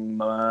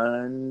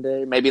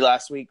Monday, maybe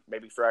last week,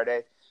 maybe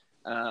Friday.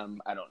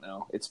 I don't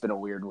know. It's been a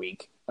weird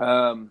week.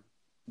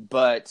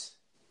 But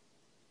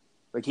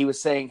he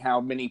was saying how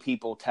many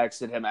people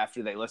texted him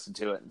after they listened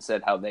to it and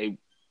said how they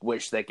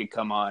wish they could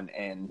come on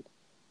and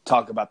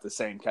talk about the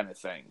same kind of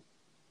thing.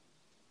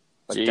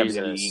 Like Jesus.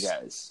 WWE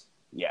guys.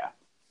 Yeah.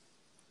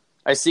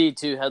 I see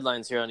two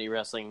headlines here on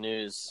eWrestling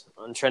News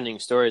on Trending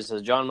Stories. It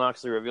says John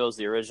Moxley reveals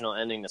the original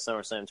ending to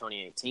SummerSlam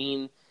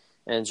 2018,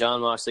 and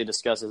John Moxley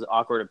discusses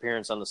awkward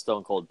appearance on the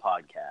Stone Cold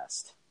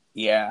podcast.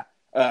 Yeah.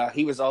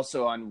 He was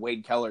also on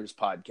Wade Keller's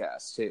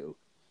podcast, too,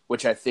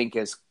 which I think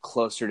is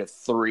closer to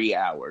 3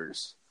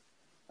 hours.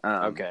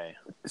 Okay.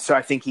 So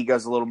I think he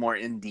goes a little more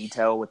in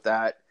detail with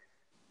that.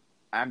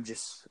 I can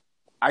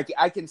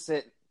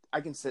sit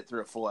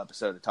through a full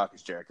episode of Talk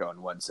is Jericho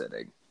in one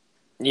sitting.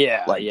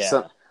 Yeah,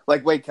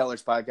 like Wade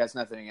Keller's podcast,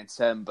 nothing against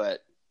him,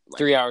 but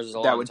 3 hours is a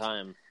long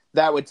time.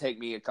 That would take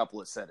me a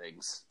couple of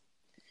sittings.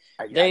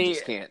 I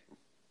just can't.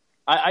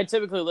 I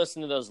typically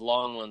listen to those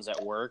long ones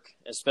at work,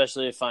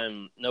 especially if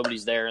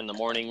nobody's there in the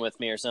morning with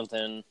me or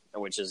something,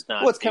 which is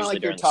not. Well, it's kind of usually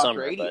like your during the talk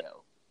summer, radio. but...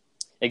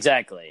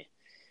 Exactly.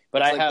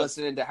 But It's I like have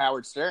listening to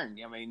Howard Stern.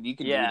 I mean, you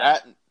can do Yeah.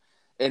 that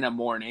in a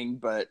morning,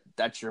 but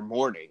that's your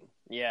morning.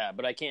 Yeah,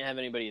 but I can't have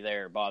anybody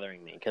there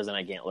bothering me because then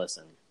I can't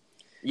listen.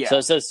 Yeah. So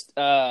it says,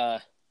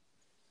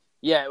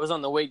 it was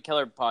on the Wade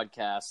Keller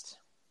podcast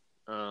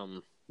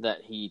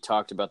that he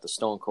talked about the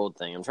Stone Cold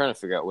thing. I'm trying to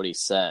figure out what he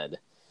said.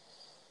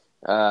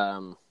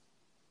 Stone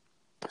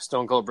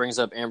Cold brings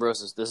up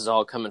Ambrose's. This is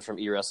all coming from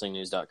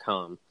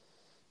eWrestlingNews.com.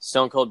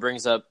 Stone Cold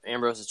brings up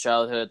Ambrose's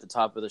childhood at the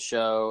top of the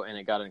show, and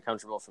it got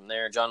uncomfortable from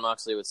there. John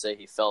Moxley would say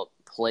he felt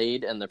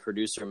played by the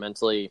producer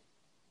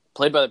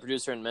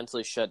and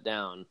mentally shut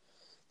down.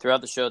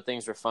 Throughout the show,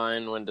 things were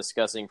fine when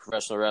discussing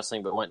professional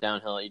wrestling, but went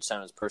downhill each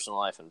time his personal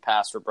life and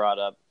past were brought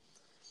up.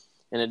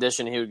 In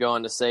addition, he would go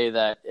on to say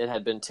that it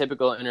had been a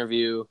typical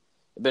interview.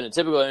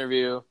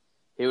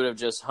 He would have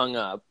just hung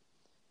up.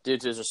 Due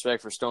to his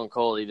respect for Stone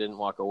Cold, he didn't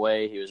walk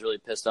away. He was really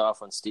pissed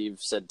off when Steve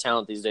said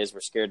talent these days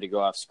were scared to go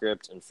off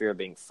script and fear of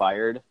being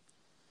fired.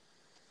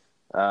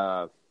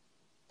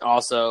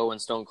 Also, when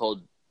Stone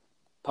Cold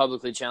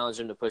publicly challenged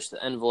him to push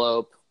the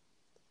envelope.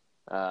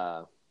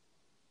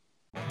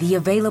 The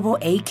available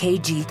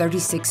AKG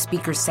 36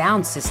 speaker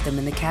sound system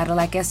in the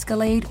Cadillac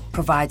Escalade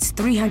provides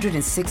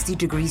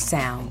 360-degree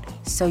sound,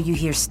 so you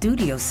hear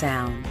studio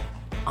sound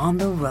on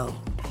the road.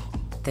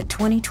 The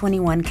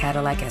 2021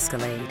 Cadillac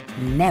Escalade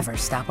never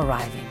stop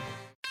arriving.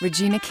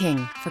 Regina King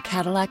for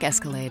Cadillac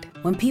Escalade.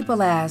 When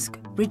people ask,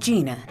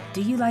 Regina,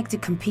 do you like to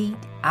compete?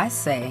 I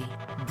say,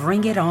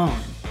 bring it on.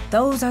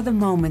 Those are the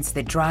moments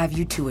that drive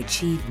you to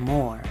achieve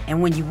more.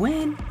 And when you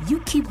win,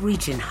 you keep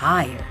reaching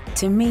higher.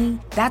 To me,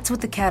 that's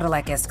what the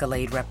Cadillac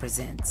Escalade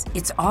represents.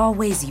 It's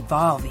always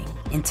evolving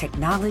in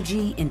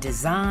technology, in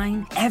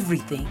design,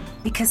 everything.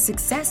 Because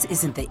success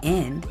isn't the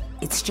end,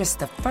 it's just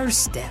the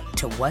first step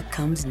to what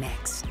comes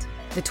next.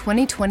 The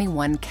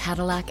 2021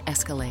 Cadillac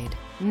Escalade.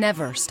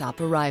 Never stop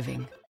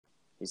arriving.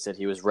 He said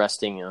he was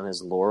resting on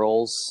his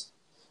laurels.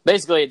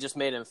 Basically, it just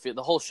made him feel,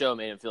 the whole show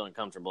made him feel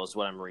uncomfortable, is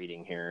what I'm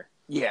reading here.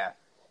 Yeah.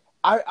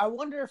 I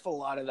wonder if a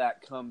lot of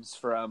that comes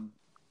from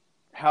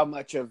how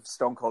much of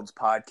Stone Cold's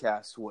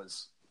podcast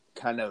was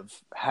kind of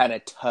had a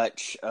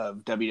touch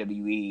of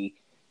WWE,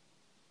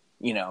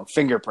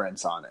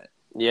 fingerprints on it.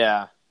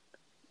 Yeah.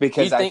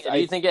 Because do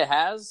you think it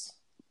has?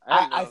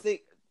 I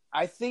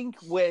think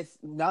with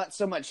not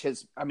so much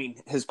his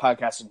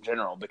podcast in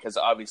general, because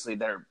obviously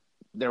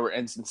there were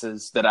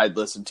instances that I'd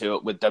listened to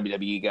it with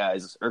WWE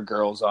guys or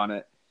girls on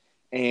it,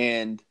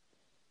 and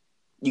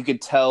you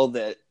could tell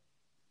that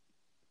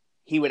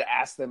he would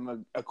ask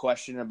them a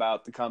question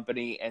about the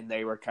company, and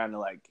they were kind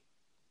of like,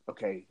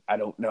 okay, I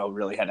don't know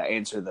really how to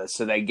answer this.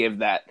 So they give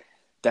that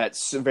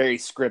very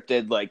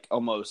scripted, like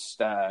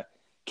almost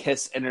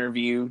Kiss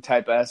interview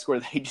type-esque, where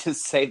they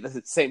just say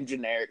the same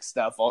generic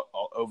stuff all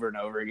over and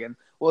over again.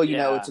 Well,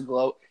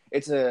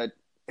 it's a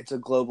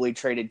globally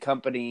traded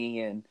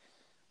company, and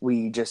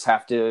we just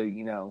have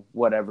to,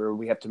 whatever,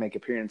 we have to make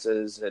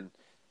appearances and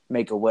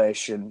make a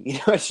wish. And,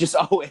 it's just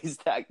always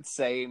that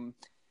same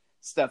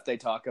stuff they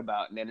talk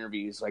about in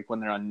interviews, like when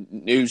they're on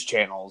news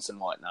channels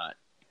and whatnot.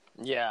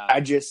 Yeah.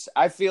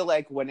 I feel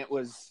like when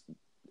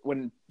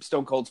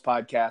Stone Cold's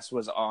podcast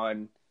was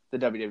on the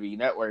WWE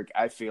network,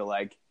 I feel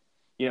like,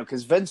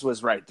 because Vince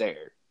was right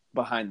there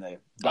behind the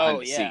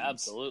scenes.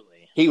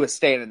 Absolutely. He was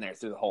standing there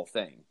through the whole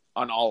thing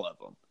on all of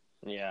them.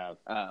 Yeah.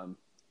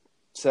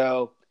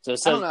 So I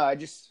don't know.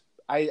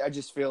 I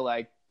just feel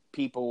like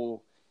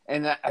people,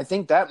 and I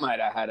think that might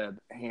have had a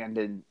hand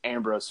in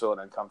Ambrose feeling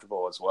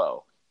uncomfortable as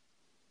well.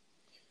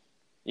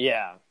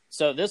 Yeah.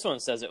 So this one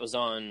says it was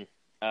on.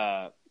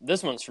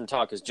 This one's from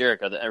Talk is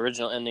Jericho, the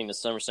original ending to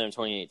SummerSlam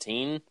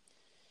 2018.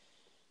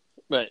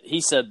 But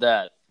he said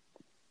that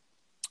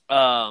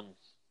the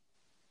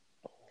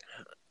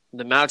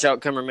match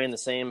outcome remained the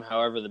same.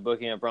 However, the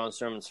booking of Braun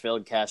Strowman's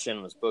failed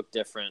cash-in was booked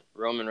different.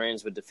 Roman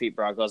Reigns would defeat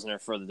Brock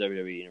Lesnar for the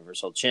WWE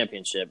Universal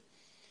Championship.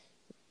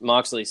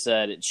 Moxley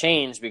said it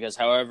changed because,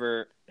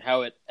 however,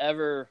 how it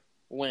ever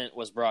went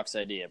was Brock's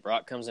idea.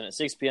 Brock comes in at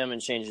 6 p.m.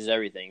 and changes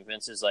everything.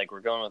 Vince is like,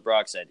 we're going with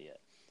Brock's idea.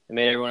 It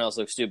made everyone else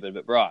look stupid,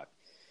 but Brock.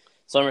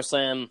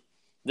 SummerSlam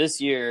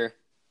this year,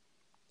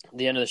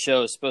 the end of the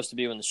show is supposed to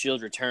be when the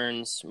Shield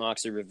returns.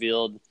 Moxley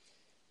revealed,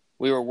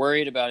 we were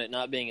worried about it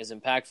not being as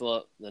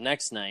impactful the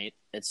next night.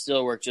 It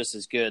still worked just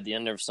as good. The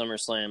end of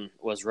SummerSlam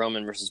was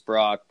Roman versus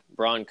Brock.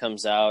 Braun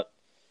comes out,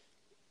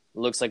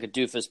 looks like a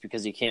doofus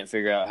because he can't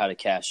figure out how to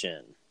cash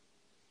in.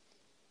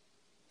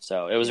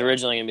 So it was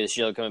originally going to be the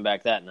Shield coming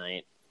back that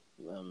night.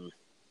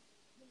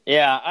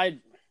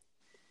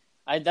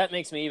 That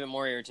makes me even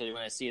more irritated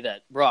when I see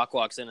that Brock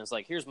walks in and is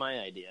like, here's my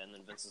idea. And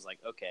then Vince is like,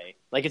 okay.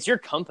 Like, it's your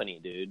company,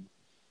 dude.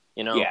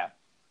 Yeah.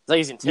 It's like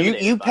he's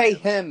intimidated. You pay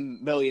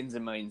him millions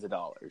and millions of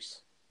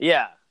dollars.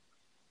 Yeah.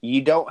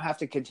 You don't have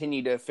to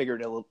continue to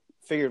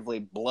figuratively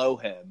blow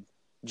him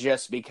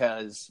just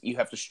because you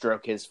have to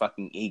stroke his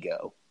fucking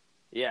ego.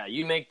 Yeah,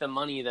 you make the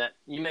money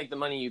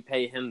you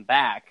pay him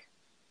back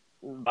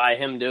by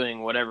him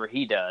doing whatever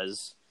he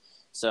does.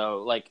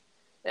 So like,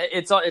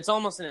 it's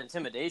almost an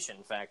intimidation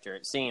factor.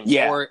 It seems,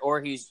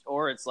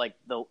 or it's like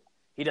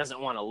he doesn't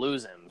want to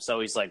lose him,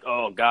 so he's like,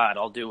 oh God,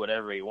 I'll do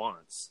whatever he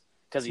wants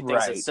because he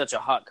thinks it's such a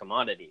hot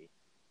commodity.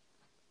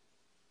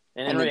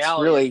 And in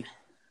reality, really,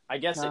 I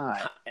guess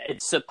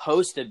it's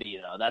supposed to be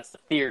though. That's the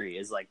theory.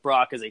 Is like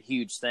Brock is a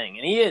huge thing,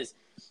 and he is.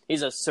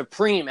 He's a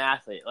supreme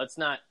athlete. Let's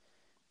not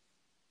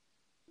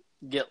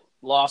get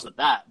lost with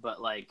that,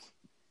 but like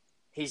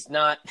he's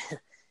not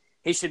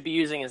he should be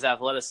using his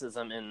athleticism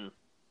in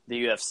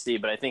the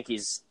UFC, but I think he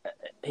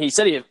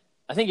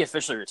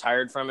officially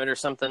retired from it or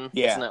something.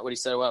 Isn't that what he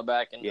said a while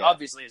back? And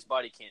obviously his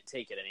body can't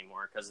take it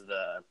anymore because of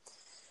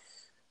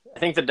I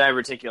think the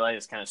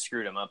diverticulitis kind of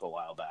screwed him up a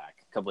while back,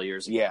 a couple of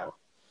years ago.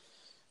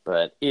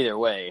 But either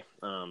way,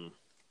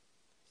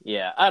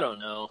 I don't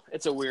know.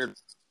 It's a weird.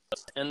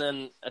 And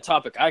then a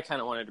topic I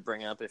kind of wanted to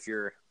bring up, if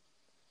you're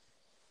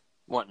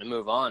wanting to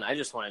move on, I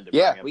just wanted to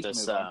bring up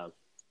this.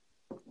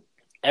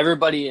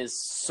 Everybody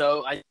is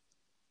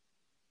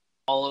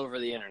all over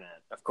the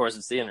internet. Of course,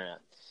 it's the internet.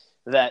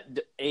 That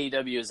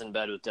AEW is in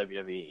bed with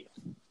WWE.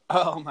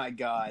 Oh my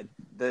God!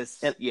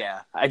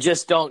 I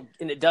just don't,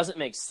 and it doesn't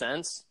make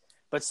sense.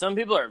 But some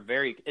people are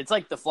it's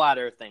like the flat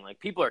Earth thing. Like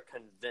people are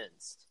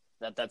convinced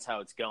that that's how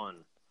it's going.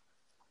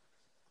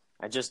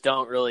 I just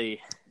don't really.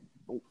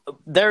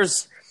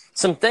 There's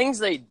some things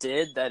they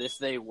did that if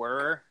they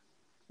were.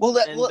 Well,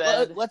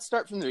 let's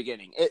start from the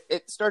beginning.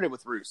 It started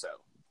with Russo.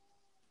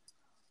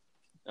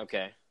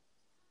 Okay.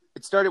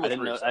 It started with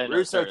Russo. I didn't know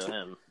it started with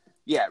him.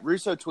 Yeah,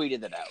 Russo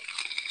tweeted it out.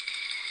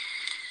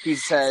 He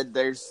said,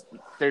 "There's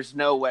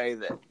no way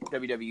that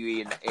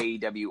WWE and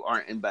AEW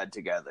aren't in bed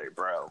together,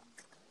 bro."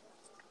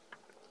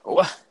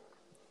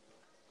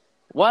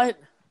 What?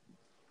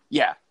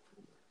 Yeah.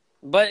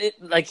 But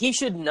he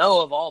should know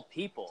of all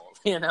people,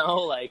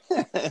 like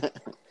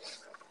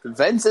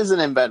Vince isn't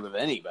in bed with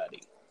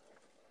anybody.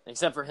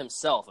 Except for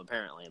himself,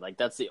 apparently. Like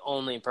that's the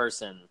only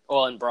person.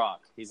 Well, and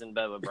Brock. He's in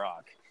bed with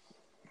Brock.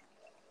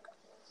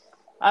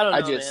 I don't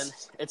know, man.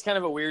 It's kind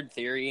of a weird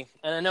theory.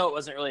 And I know it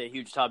wasn't really a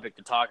huge topic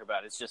to talk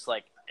about. It's just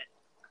like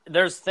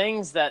there's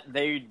things that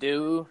they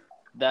do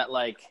that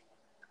like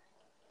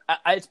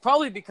it's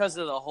probably because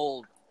of the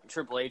whole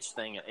Triple H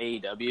thing at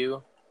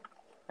AEW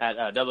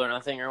at Double or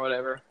Nothing or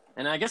whatever.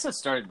 And I guess it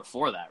started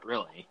before that,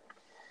 really.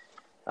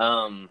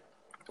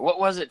 What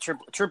was it?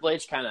 Triple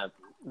H kind of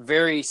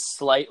very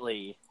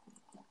slightly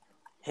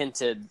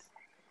hinted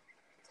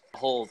the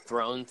whole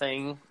throne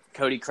thing.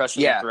 Cody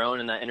crushing the throne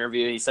in that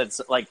interview. He said,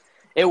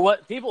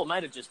 people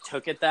might have just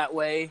took it that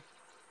way,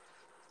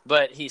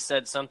 but he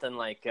said something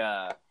like,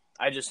 I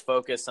just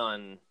focus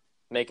on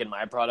making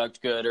my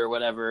product good or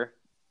whatever.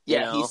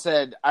 Yeah, he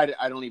said, I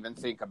don't even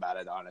think about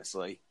it,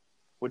 honestly,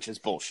 which is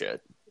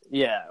bullshit.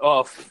 Yeah.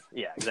 Oh,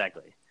 yeah,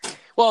 exactly.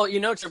 Well,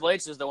 Triple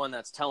H is the one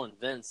that's telling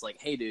Vince,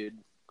 like, hey, dude,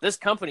 this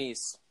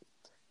company's,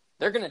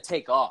 they're going to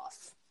take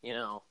off,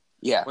 Yeah.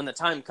 When the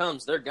time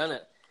comes, they're going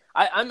to.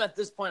 I'm at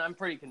this point, I'm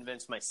pretty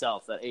convinced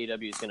myself that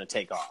AEW is going to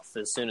take off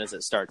as soon as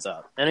it starts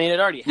up. I mean,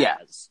 it already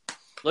has.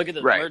 Look at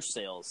the merch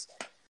sales.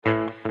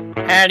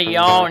 Howdy,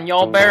 y'all, and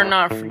y'all better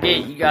not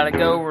forget, you gotta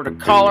go over to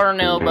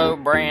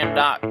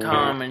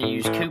collarandelbowbrand.com and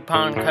use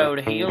coupon code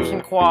Heels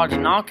and Quads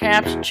in all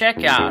caps at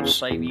checkout to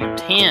save you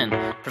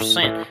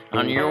 10%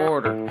 on your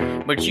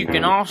order. But you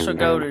can also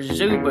go to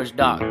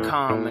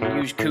zubas.com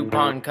and use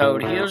coupon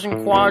code Heels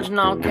and Quads in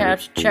all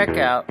caps at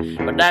checkout,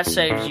 but that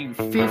saves you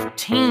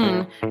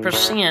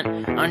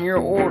 15% on your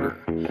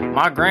order.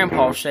 My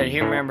grandpa said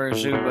he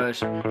remembers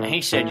Zubas, and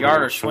he said you ought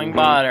to swing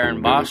by there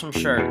and buy some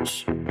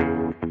shirts.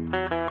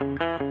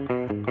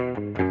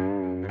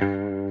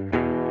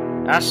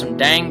 That's some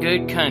dang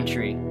good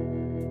country.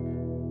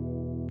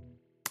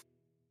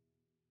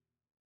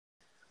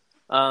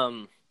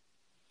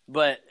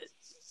 But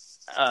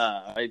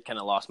I kind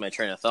of lost my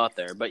train of thought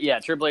there. But yeah,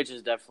 Triple H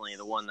is definitely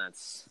the one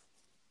that's.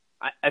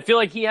 I feel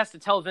like he has to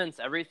tell Vince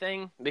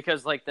everything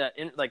because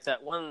that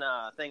one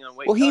thing on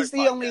Wade. Well, he's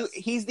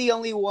the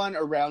only one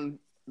around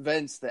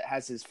Vince that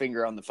has his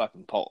finger on the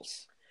fucking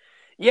pulse.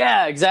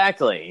 Yeah,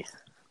 exactly.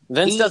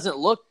 Vince doesn't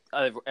look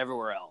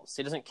everywhere else.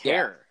 He doesn't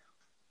care. Yeah.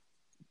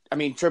 I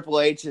mean, Triple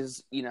H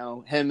is,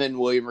 him and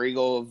William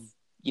Regal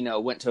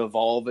have, went to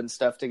Evolve and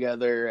stuff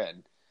together.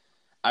 And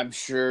I'm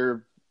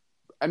sure,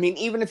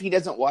 even if he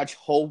doesn't watch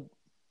whole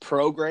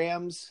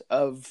programs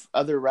of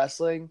other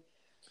wrestling,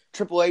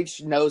 Triple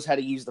H knows how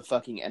to use the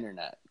fucking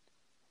internet.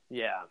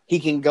 Yeah. He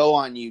can go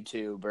on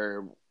YouTube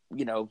or,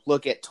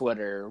 look at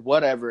Twitter or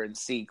whatever and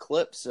see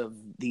clips of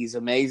these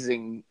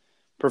amazing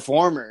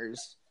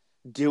performers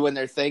doing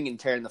their thing and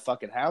tearing the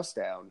fucking house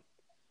down.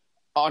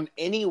 On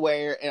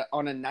anywhere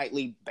on a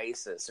nightly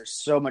basis. There's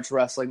so much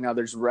wrestling now.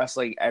 There's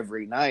wrestling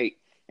every night.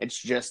 It's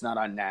just not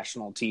on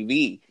national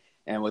TV.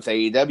 And with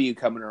AEW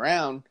coming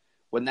around,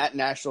 when that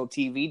national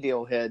TV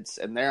deal hits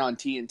and they're on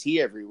TNT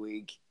every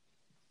week,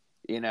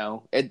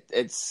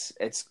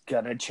 it's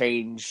gonna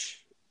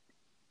change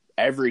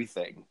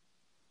everything.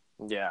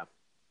 Yeah,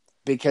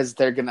 because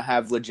they're gonna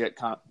have legit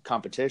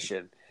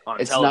competition.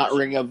 On it's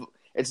television.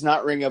 It's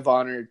not Ring of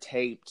Honor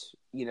taped,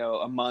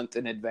 a month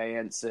in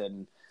advance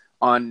and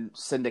on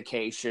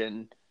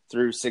syndication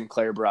through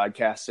Sinclair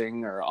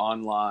Broadcasting or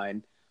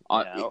online.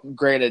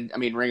 Granted, I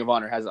mean, Ring of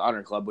Honor has an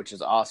Honor Club, which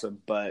is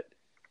awesome, but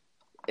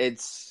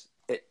it's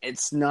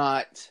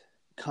not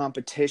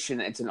competition.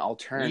 It's an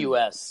alternative.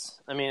 U.S.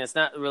 I mean, it's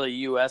not really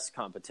U.S.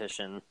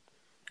 competition.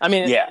 I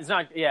mean, it's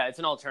not. Yeah, it's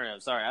an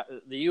alternative. Sorry,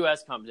 the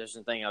U.S.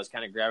 competition thing I was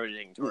kind of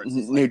gravitating towards.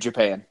 New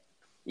Japan.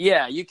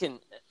 Yeah, you can.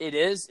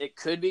 It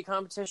could be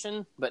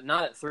competition, but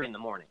not at 3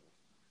 a.m.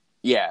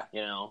 Yeah,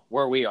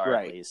 where we are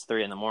at least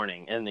 3 a.m.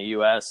 in the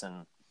U.S.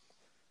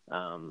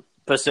 and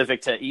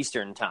Pacific to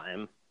Eastern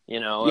time.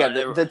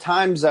 The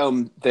time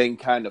zone thing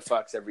kind of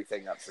fucks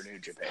everything up for New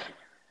Japan.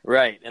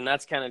 Right, and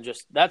that's kind of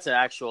that's an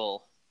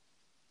actual.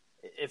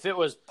 If it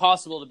was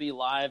possible to be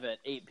live at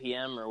 8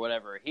 p.m. or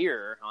whatever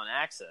here on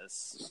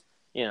Access,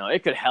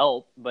 it could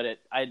help, but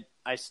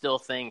I still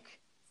think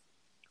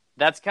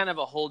that's kind of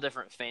a whole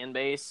different fan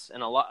base,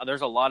 and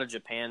there's a lot of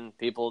Japan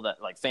people that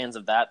like fans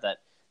of that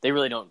they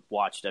really don't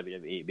watch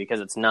WWE because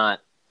it's not,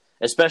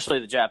 especially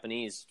the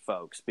Japanese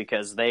folks,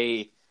 because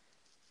they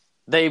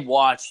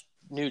watch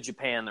New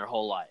Japan their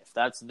whole life.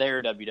 That's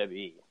their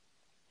WWE,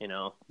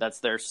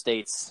 that's their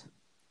states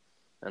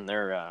and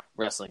their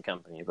wrestling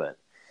company, but.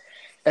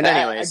 And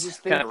anyways, I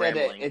just think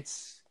that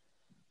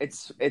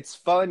it's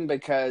fun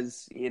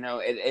because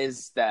it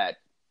is that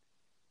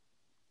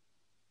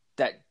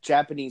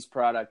Japanese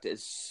product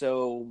is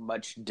so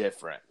much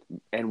different,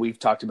 and we've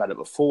talked about it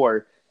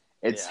before.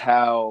 It's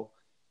how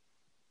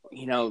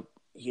you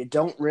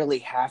don't really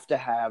have to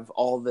have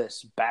all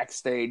this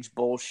backstage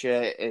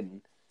bullshit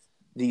and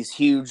these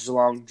huge,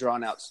 long,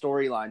 drawn out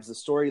storylines. The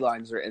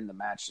storylines are in the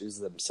matches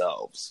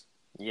themselves.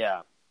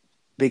 Yeah,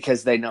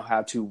 because they know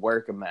how to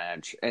work a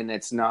match, and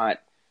it's not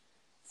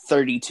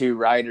 32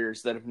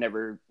 writers that have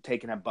never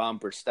taken a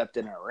bump or stepped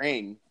in a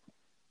ring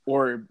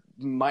or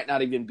might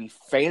not even be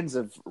fans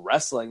of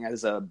wrestling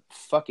as a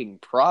fucking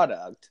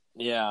product.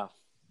 Yeah.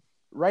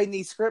 Writing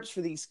these scripts for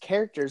these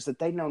characters that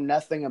they know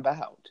nothing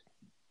about.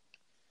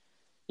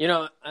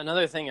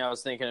 Another thing I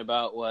was thinking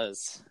about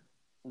was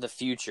the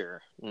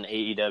future in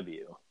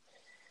AEW.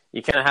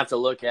 You kind of have to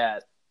look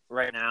at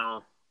right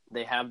now,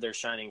 they have their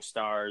shining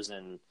stars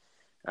and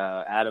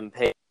Adam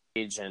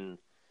Page and,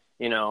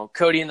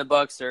 Cody and the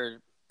Bucks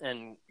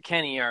and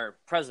Kenny are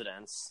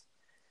presidents,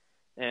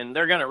 and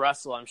they're going to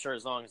wrestle, I'm sure,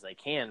 as long as they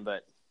can,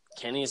 but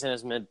Kenny's in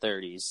his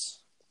mid-30s.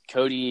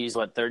 Cody's,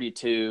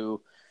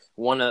 32?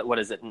 What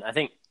is it? I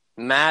think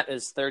Matt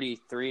is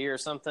 33 or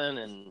something,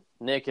 and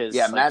Nick is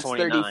Matt's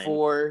 29.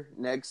 34,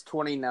 Nick's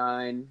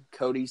 29,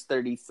 Cody's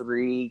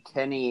 33,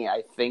 Kenny,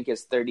 I think,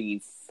 is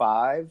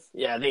 35.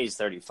 Yeah, I think he's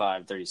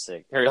 35,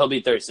 36. Or he'll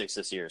be 36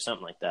 this year,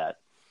 something like that.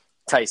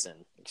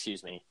 Tyson,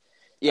 excuse me.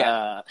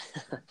 Yeah.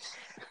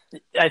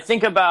 I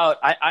think about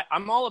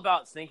I'm all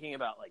about thinking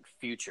about like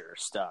future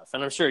stuff,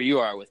 and I'm sure you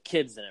are with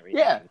kids and everything.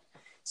 Yeah.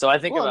 So I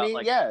think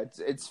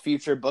it's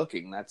future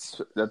booking.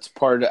 That's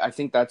part of, I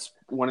think that's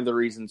one of the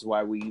reasons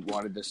why we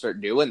wanted to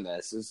start doing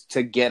this, is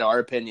to get our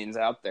opinions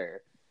out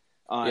there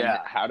on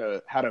how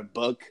to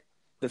book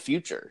the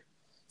future.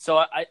 So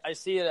I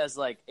see it as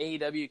like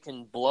AEW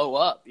can blow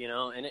up,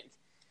 and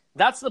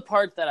that's the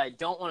part that I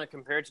don't want to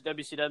compare it to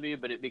WCW,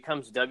 but it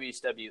becomes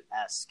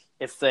WCW-esque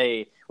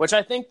which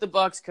I think the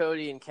Bucks,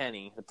 Cody and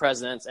Kenny, the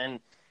presidents,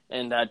 and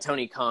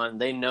Tony Khan,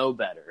 they know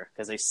better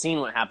because they've seen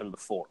what happened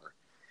before.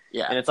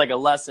 Yeah, and it's like a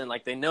lesson.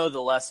 Like they know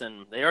the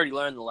lesson, they already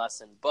learned the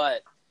lesson,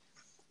 but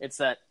it's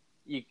that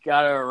you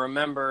gotta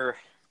remember.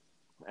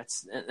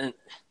 And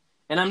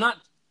I'm not.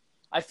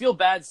 I feel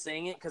bad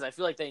saying it because I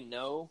feel like they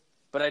know,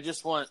 but I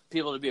just want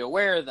people to be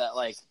aware that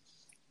like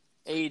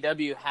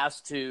AEW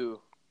has to.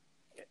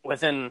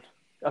 Within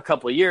a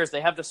couple of years,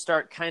 they have to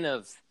start kind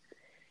of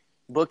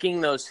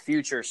booking those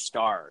future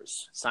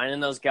stars, signing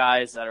those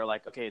guys that are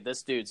like, okay,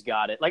 this dude's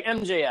got it. Like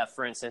MJF,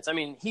 for instance. I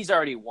mean, he's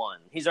already won.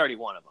 He's already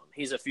one of them.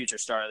 He's a future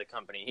star of the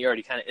company. He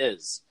already kind of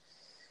is.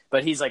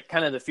 But he's like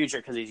kind of the future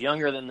because he's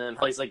younger than them.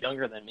 He's like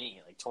younger than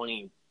me, like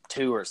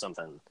 22 or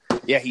something.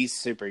 Yeah, he's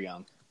super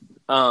young.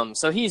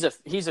 So he's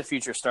a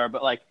future star.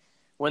 But like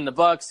when the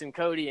Bucks and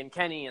Cody and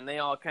Kenny and they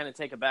all kind of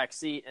take a back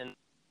seat and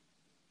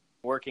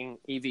working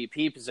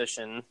EVP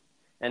position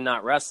and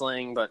not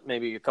wrestling, but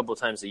maybe a couple of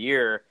times a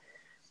year,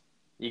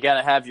 you got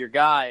to have your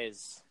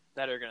guys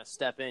that are going to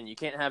step in. You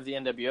can't have the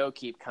NWO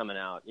keep coming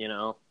out, You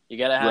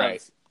got to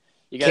have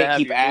you got to have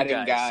keep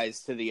adding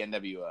guys to the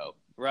NWO.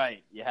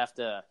 Right. You have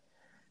to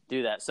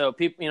do that. So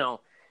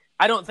people,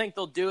 I don't think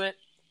they'll do it,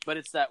 but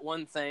it's that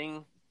one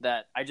thing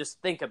that I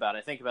just think about.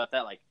 I think about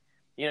that like,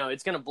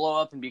 it's going to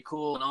blow up and be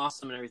cool and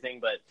awesome and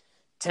everything, but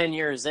 10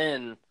 years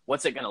in,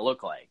 what's it going to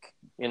look like?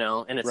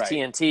 And it's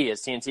TNT.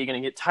 Is TNT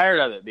going to get tired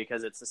of it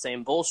because it's the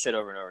same bullshit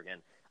over and over again?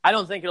 I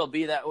don't think it'll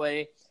be that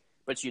way,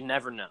 but you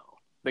never know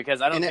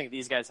because I don't think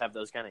these guys have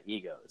those kind of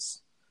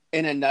egos.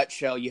 In a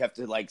nutshell, you have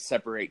to like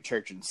separate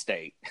church and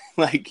state.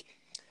 Like,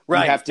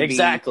 right? You have to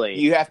exactly.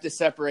 You have to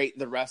separate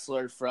the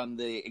wrestler from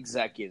the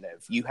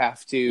executive. You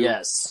have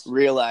to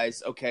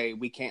realize, okay,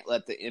 we can't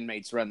let the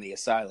inmates run the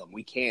asylum.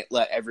 We can't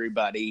let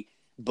everybody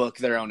book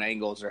their own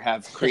angles or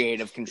have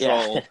creative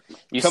control. Yeah.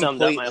 You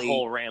summed up my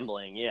whole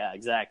rambling. Yeah,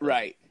 exactly.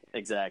 Right.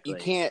 Exactly.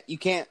 You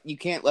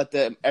can't let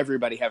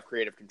everybody have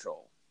creative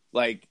control.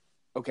 Like,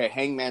 okay,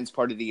 Hangman's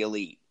part of the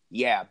Elite.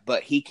 Yeah,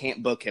 but he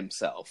can't book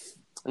himself.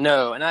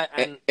 No,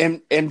 and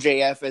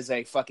MJF is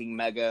a fucking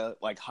mega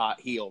like hot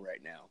heel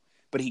right now,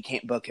 but he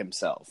can't book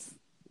himself.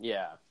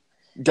 Yeah.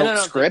 Don't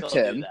script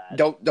him.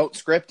 Don't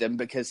script him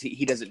because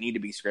he doesn't need to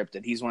be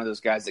scripted. He's one of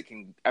those guys that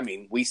can. I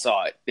mean, we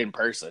saw it in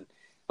person.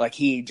 Like,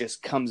 he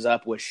just comes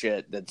up with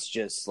shit that's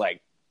just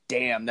like,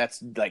 damn,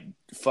 that's like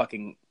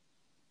fucking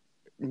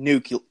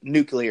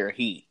nuclear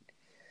heat.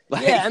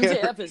 Like, yeah,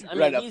 MJF is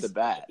right off the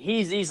bat.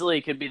 He's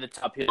easily could be the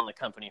top heel in the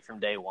company from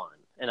day one,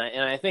 and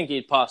I think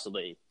he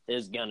possibly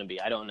is gonna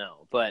be. I don't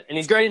know, and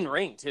he's great in the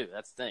ring too.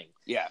 That's the thing.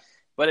 Yeah,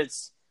 but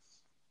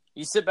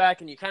you sit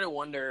back and you kind of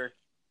wonder.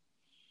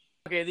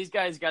 Okay, these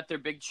guys got their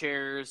big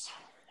chairs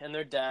and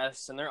their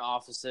desks and their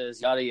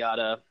offices, yada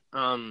yada,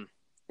 and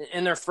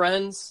they're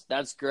friends.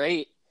 That's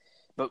great,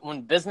 but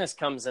when business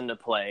comes into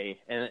play,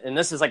 and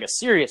this is like a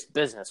serious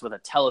business with a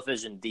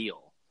television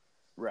deal.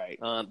 Right.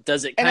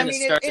 Does it kind of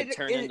start to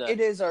turn into...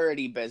 It is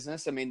already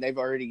business. I mean, they've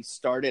already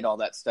started all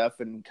that stuff,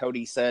 and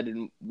Cody said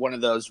in one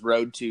of those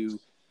Road to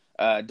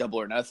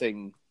Double or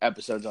Nothing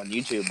episodes on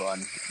YouTube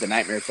on the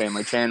Nightmare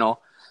Family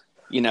channel,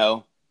 you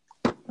know,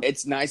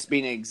 it's nice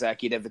being an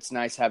executive. It's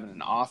nice having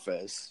an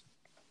office,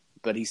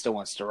 but he still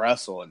wants to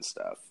wrestle and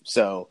stuff.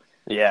 So,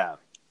 yeah.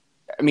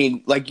 I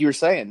mean, like you were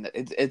saying,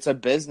 it's a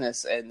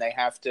business, and it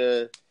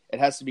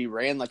has to be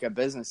ran like a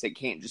business. It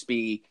can't just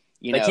be...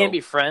 They can't be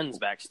friends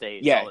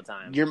backstage all the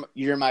time.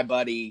 You're my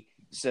buddy,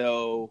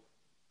 or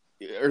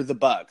the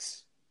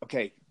Bucks.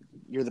 Okay,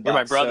 you're the Bucks.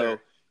 You're my brother.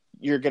 So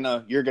you're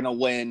gonna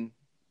win.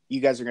 You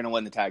guys are gonna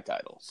win the tag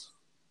titles,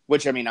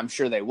 which I mean I'm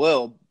sure they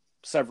will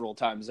several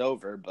times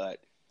over. But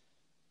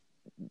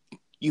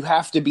you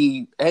have to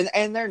be,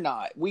 and they're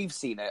not. We've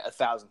seen it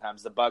 1,000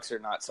 times. The Bucks are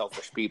not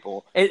selfish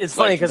people. It's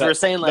funny because we're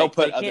saying like they'll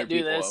put they can't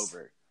do this.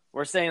 Over.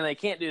 We're saying they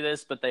can't do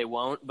this, but they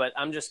won't. But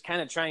I'm just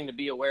kind of trying to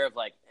be aware of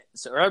like.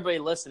 So everybody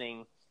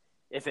listening,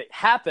 if it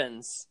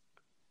happens,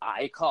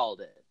 I called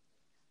it.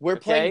 We're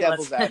playing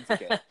devil's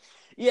advocate.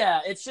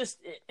 Yeah, it's just,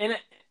 and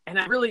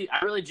I really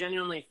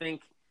genuinely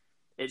think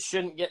it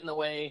shouldn't get in the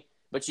way,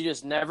 but you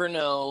just never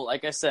know.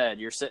 Like I said,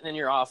 you're sitting in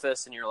your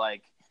office and you're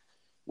like,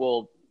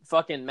 well,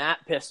 fucking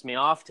Matt pissed me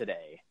off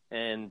today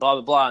and blah,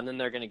 blah, blah. And then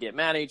they're going to get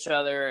mad at each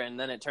other. And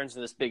then it turns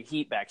into this big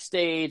heat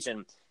backstage.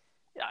 And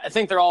I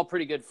think they're all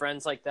pretty good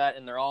friends like that.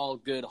 And they're all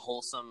good,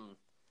 wholesome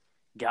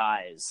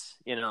guys,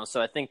 you know, so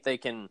I think they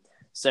can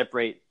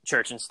separate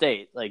church and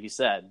state, like you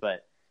said,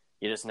 but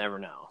you just never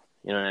know.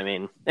 You know what I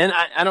mean? And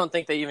I don't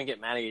think they even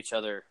get mad at each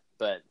other,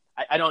 but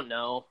I don't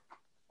know.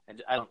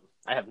 I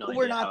have no idea.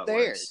 We're not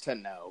there to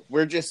know.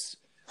 We're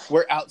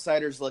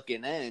outsiders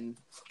looking in.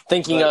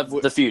 Thinking of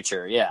the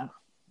future, yeah.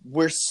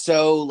 We're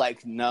so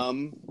like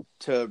numb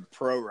to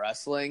pro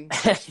wrestling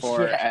as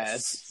far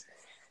as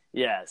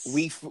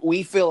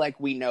we feel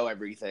like we know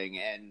everything,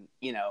 and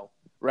you know,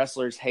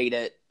 wrestlers hate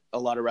it. A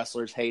lot of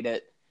wrestlers hate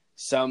it.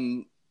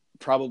 Some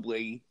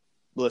probably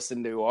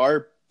listen to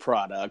our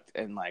product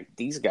and like,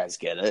 these guys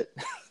get it.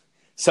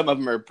 Some of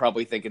them are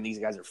probably thinking these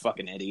guys are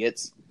fucking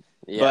idiots.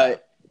 Yeah.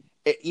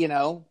 But, you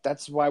know,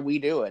 that's why we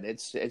do it.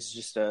 It's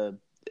just a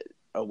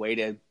way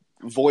to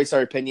voice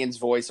our opinions,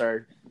 voice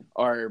our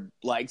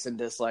likes and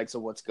dislikes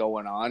of what's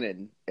going on.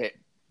 And it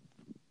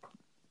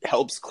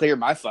helps clear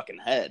my fucking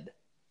head.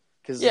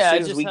 Because as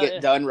soon as we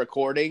get done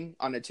recording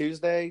on a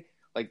Tuesday,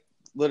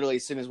 literally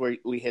as soon as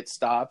we hit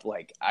stop,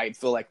 like I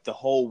feel like the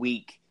whole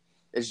week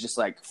is just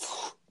like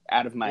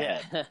out of my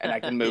head and I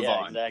can move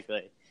on.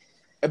 Exactly.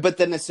 But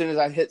then as soon as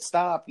I hit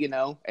stop, you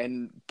know,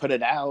 and put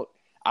it out,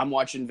 I'm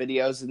watching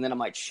videos and then I'm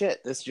like,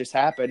 shit, this just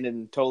happened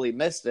and totally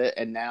missed it.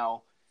 And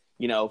now,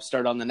 you know,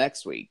 start on the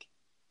next week.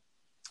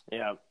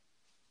 Yeah.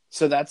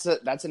 So that's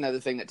another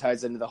thing that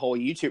ties into the whole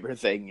YouTuber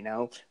thing, you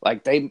know,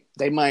 like they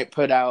might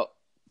put out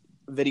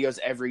videos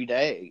every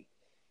day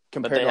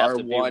compared to our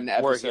one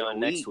episode on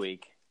next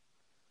week.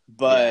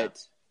 But,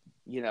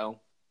 you know,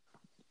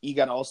 you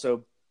got to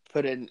also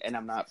put in, and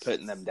I'm not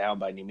putting them down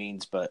by any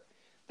means, but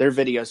their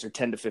videos are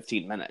 10 to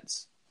 15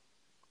 minutes.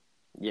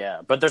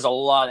 Yeah, but there's a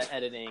lot of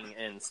editing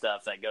and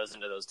stuff that goes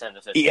into those 10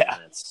 to 15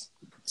 minutes.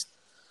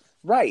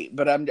 Right,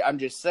 but I'm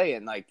just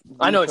saying, like...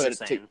 I know what you're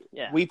saying,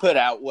 We put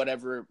out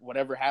whatever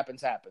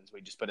happens. We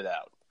just put it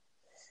out.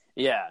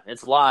 Yeah,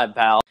 it's live,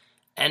 pal.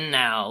 And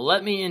now,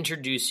 let me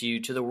introduce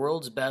you to the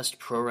world's best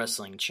pro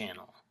wrestling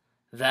channel.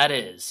 That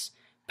is...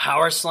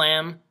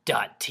 Powerslam.tv.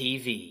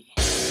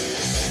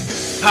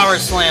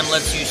 Powerslam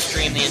lets you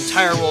stream the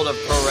entire world of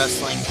pro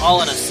wrestling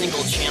all in a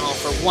single channel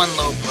for one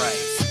low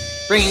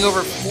price, bringing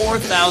over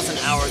 4,000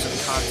 hours of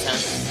content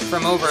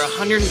from over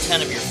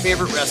 110 of your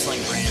favorite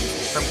wrestling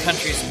brands from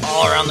countries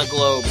all around the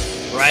globe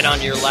right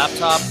onto your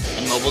laptop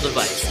and mobile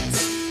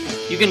devices.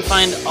 You can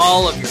find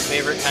all of your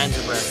favorite kinds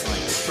of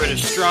wrestling: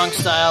 British strong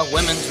style,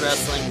 women's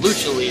wrestling,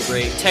 lucha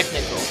libre,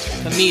 technical,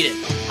 comedic,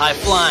 high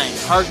flying,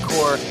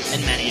 hardcore,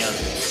 and many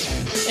others.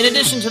 In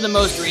addition to the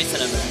most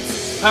recent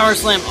events, Power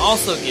Slam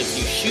also gives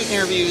you shoot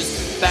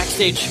interviews,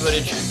 backstage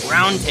footage,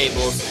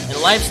 roundtables,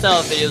 and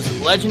lifestyle videos with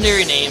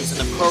legendary names in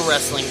the pro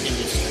wrestling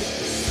industry.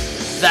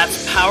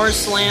 That's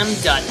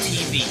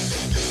powerslam.tv.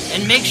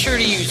 And make sure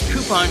to use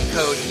coupon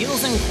code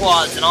Heels and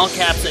Quads in all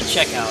caps at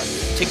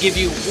checkout to give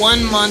you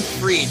 1 month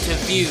free to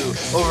view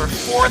over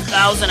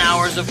 4,000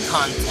 hours of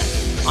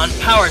content on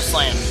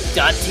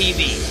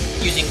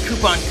powerslam.tv using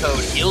coupon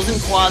code Heels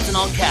and Quads in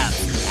all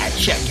caps at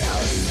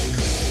checkout.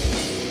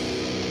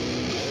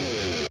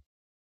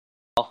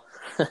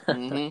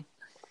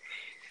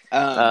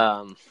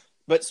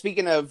 But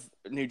speaking of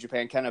New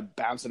Japan, kind of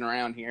bouncing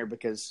around here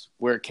because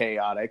we're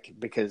chaotic,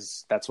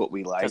 because that's what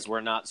we like. Because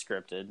we're not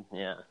scripted,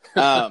 yeah.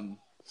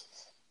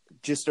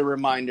 Just a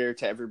reminder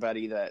to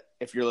everybody that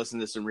if you're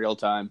listening to this in real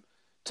time,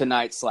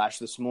 tonight /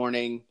 this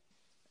morning,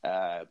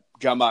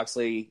 Jon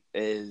Moxley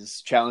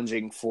is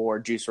challenging for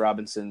Juice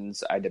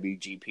Robinson's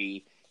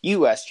IWGP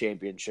US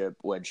Championship,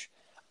 which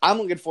I'm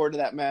looking forward to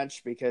that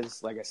match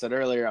because, like I said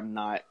earlier, I'm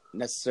not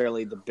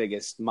necessarily the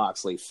biggest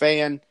Moxley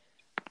fan.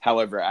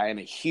 However, I am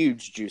a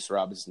huge Juice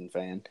Robinson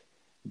fan.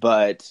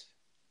 But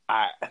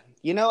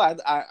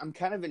I'm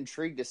kind of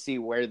intrigued to see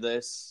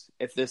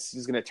if this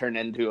is going to turn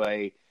into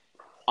a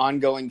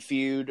ongoing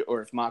feud,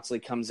 or if Moxley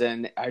comes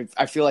in. I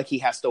feel like he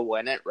has to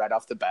win it right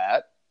off the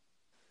bat.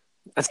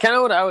 That's kind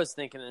of what I was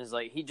thinking. Is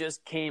like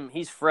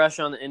he's fresh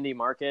on the indie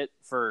market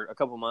for a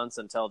couple months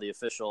until the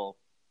official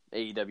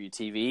AEW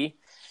TV.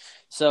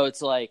 So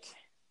it's like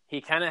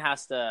he kind of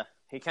has to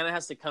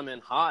come in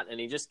hot, and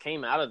he just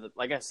came out of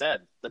like I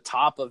said, the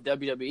top of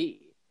WWE,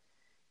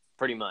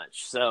 pretty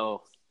much.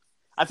 So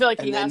I feel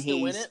like he has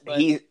to win it. But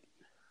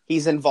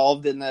he's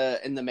involved in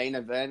the main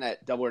event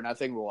at Double or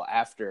Nothing. Well,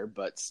 after,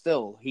 but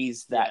still,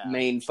 he's that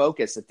main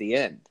focus at the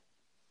end.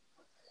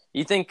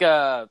 You think?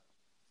 Kind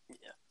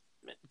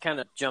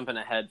of jumping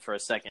ahead for a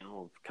second,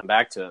 we'll come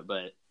back to it.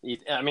 But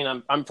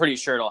I'm pretty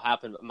sure it'll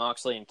happen. But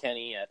Moxley and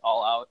Kenny at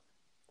All Out.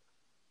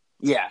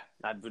 Yeah,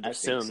 I would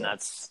assume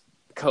that's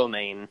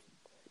co-main.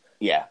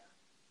 Yeah.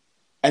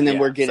 And then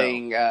we're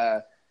getting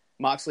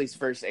Moxley's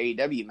first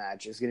AEW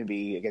match is going to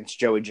be against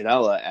Joey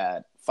Janela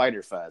at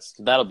Fyter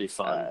Fest. That'll be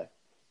fun.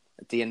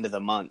 At the end of the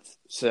month.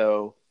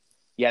 So,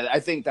 yeah,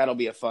 I think that'll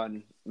be a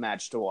fun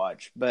match to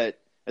watch.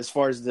 But as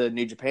far as the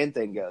New Japan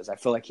thing goes, I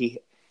feel like he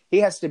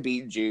has to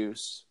beat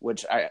Juice,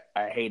 which I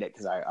hate it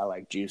because I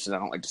like Juice and I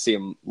don't like to see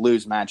him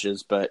lose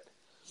matches. But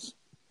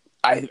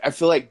I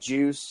feel like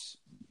Juice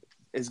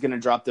is going to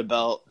drop the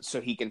belt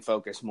so he can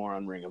focus more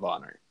on Ring of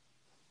Honor.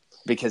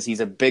 Because he's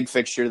a big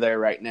fixture there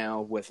right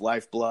now with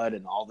Lifeblood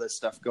and all this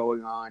stuff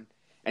going on.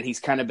 And he's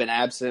kind of been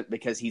absent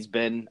because he's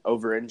been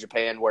over in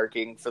Japan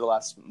working for the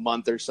last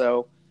month or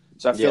so.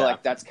 So I feel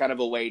like that's kind of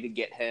a way to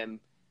get him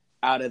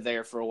out of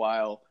there for a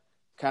while,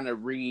 kind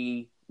of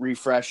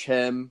refresh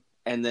him,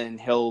 and then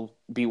he'll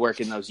be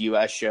working those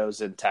U.S.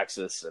 shows in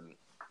Texas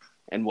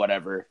and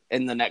whatever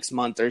in the next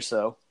month or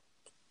so.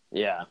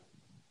 Yeah.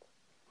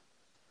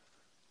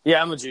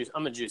 Yeah, I'm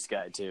a Juice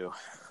guy too.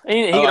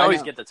 He can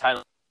always get the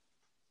title.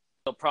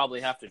 They'll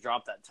probably have to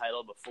drop that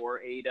title before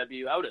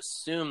AEW. I would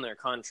assume their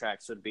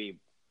contracts would be,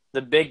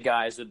 the big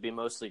guys would be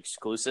mostly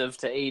exclusive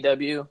to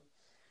AEW.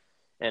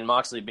 And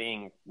Moxley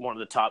being one of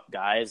the top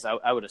guys,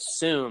 I would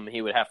assume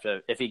he would have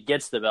to, if he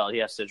gets the belt, he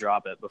has to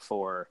drop it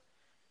before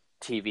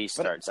TV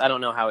starts. I don't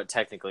know how it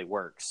technically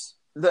works.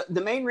 The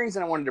main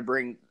reason I wanted to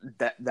bring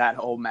that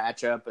whole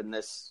matchup and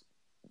this,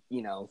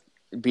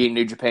 being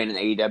New Japan and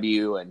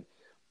AEW and,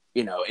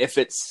 if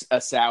it's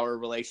a sour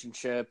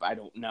relationship, I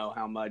don't know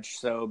how much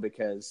so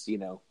because,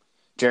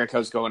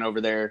 Jericho's going over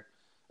there,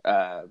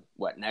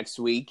 next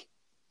week?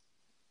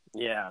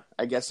 Yeah.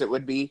 I guess it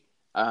would be.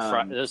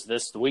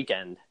 This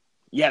weekend.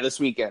 Yeah, this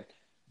weekend.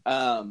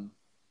 But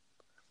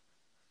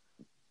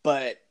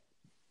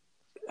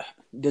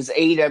does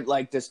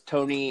AEW, does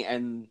Tony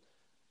and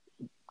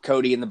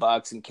Cody and the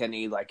Bucks and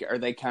Kenny, are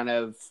they kind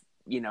of,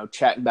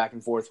 chatting back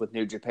and forth with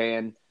New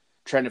Japan,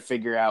 trying to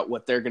figure out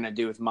what they're going to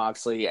do with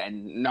Moxley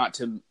and not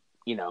to,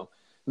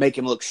 make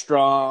him look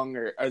strong?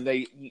 Or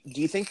do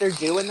you think they're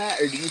doing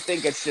that? Or do you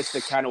think it's just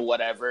a kind of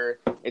whatever?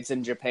 It's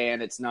in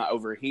Japan. It's not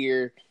over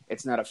here.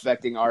 It's not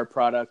affecting our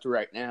product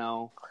right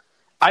now.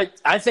 I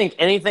think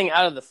anything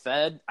out of the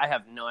Fed, I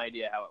have no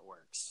idea how it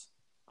works.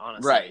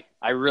 Honestly. Right.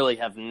 I really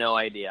have no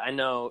idea. I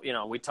know, we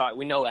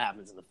know what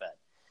happens in the Fed.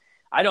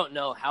 I don't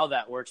know how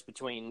that works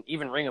between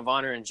even Ring of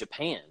Honor and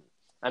Japan.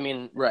 I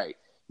mean, right.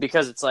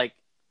 Because it's I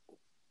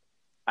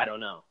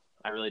don't know.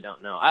 I really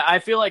don't know. I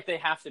feel like they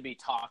have to be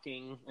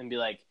talking and be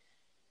like,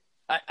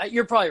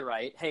 you're probably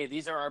right. Hey,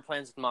 these are our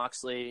plans with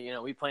Moxley.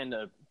 We plan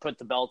to put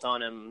the belt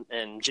on him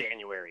in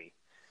January.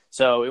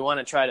 So we want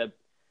to try to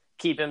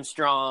keep him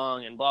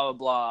strong and blah, blah,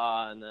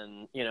 blah. And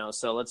then,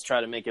 so let's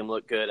try to make him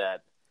look good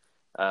at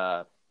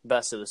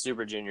Best of the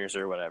Super Juniors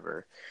or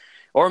whatever.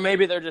 Or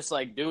maybe they're just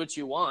do what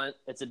you want.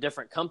 It's a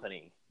different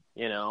company,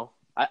 I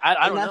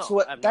don't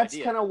know. That's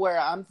kind of where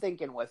I'm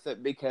thinking with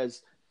it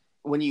because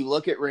when you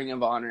look at Ring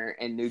of Honor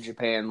and New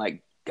Japan,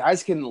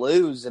 guys can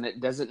lose and it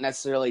doesn't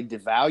necessarily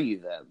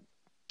devalue them.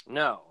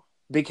 No.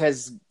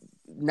 Because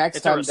next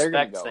It's time a they're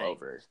going to respect go thing.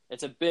 over.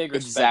 It's a big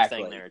respect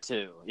Exactly. thing there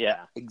too.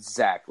 Yeah.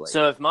 Exactly.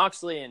 So if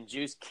Moxley and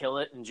Juice kill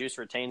it and Juice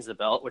retains the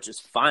belt, which is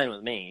fine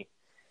with me,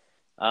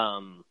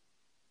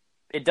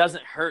 it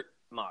doesn't hurt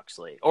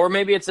Moxley. Or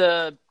maybe it's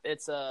a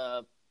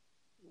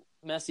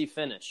messy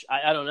finish.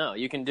 I don't know.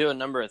 You can do a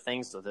number of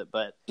things with it,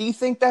 but do you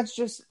think that's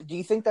just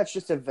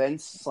a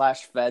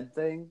Vince/Fed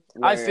thing?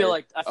 I feel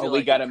like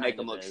we got to it make kind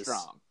them of look is.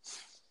 strong.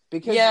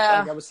 Because,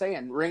 Yeah. like I was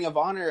saying, Ring of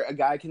Honor, a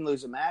guy can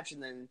lose a match,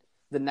 and then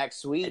the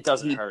next week It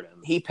doesn't hurt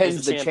him. He pins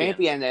He's the the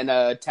champion in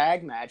a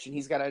tag match, and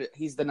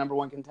he's the number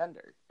one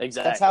contender.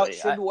 Exactly. That's how it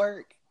should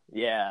work.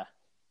 Yeah.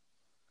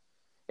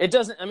 It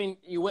doesn't. I mean,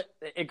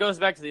 it goes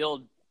back to the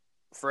old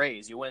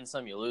phrase: "You win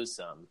some, you lose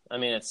some." I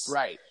mean, it's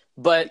Right.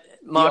 But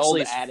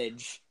Moxley's the old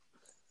adage.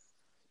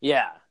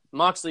 Yeah,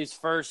 Moxley's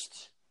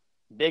first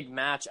big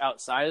match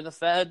outside of the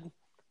Fed,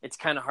 it's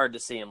kind of hard to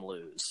see him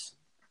lose.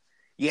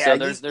 Yeah, so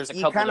there's a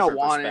couple different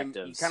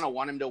perspectives. You kind of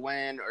want him to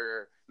win,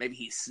 or maybe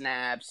he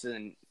snaps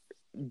and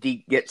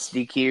gets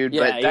DQ'd,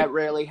 Yeah, but that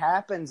rarely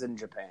happens in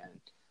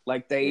Japan.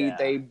 Like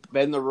they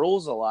bend the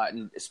rules a lot,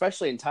 and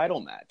especially in title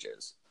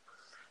matches.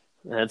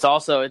 And it's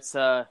also it's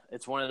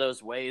one of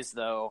those ways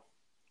though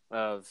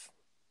of,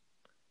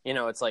 you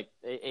know, it's like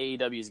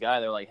AEW's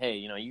guy. They're like, hey,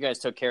 you know, you guys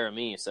took care of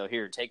me, so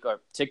here, take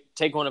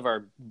one of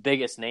our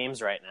biggest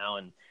names right now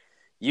and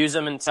use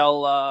him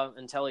until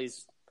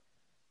he's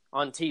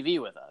on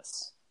TV with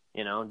us.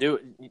 You know,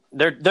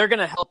 they're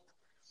gonna help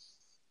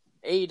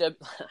AEW.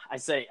 I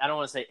don't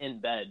want to say in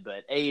bed,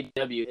 but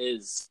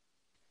AEW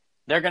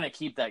they're gonna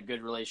keep that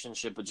good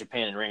relationship with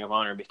Japan and Ring of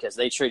Honor because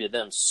they treated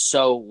them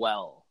so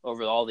well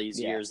over all these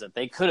years that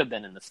they could have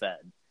been in the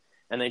Fed,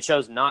 and they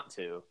chose not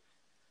to.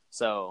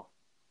 So.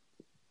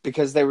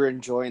 Because they were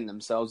enjoying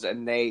themselves,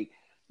 and they,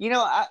 you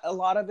know, a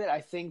lot of it, I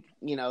think,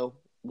 you know,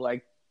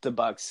 like the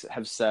Bucks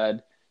have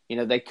said, you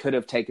know, they could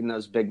have taken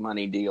those big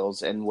money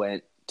deals and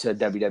went to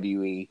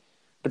WWE,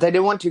 but they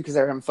didn't want to because they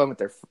were having fun with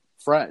their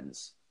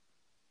friends.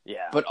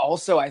 Yeah. But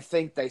also, I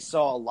think they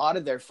saw a lot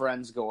of their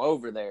friends go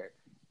over there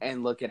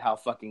and look at how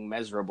fucking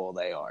miserable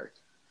they are.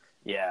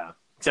 Yeah.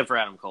 Except for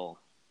Adam Cole.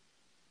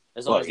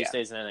 As long as he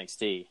stays in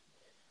NXT.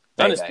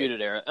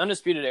 Undisputed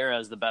Era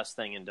is the best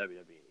thing in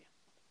WWE.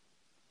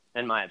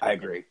 In my opinion. I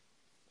agree.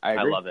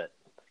 I love it.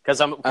 Because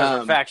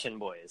we're faction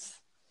boys.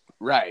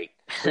 Right.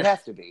 We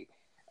have to be.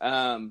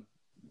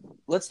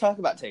 Let's talk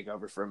about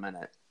TakeOver for a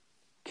minute.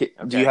 Okay.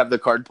 Do you have the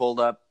card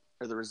pulled up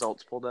or the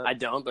results pulled up? I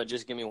don't, but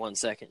just give me 1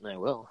 second and I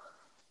will.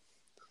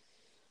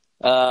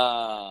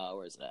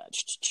 Where's that?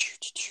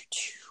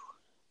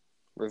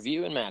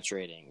 Review and match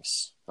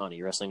ratings on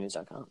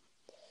eWrestlingNews.com.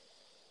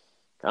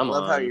 I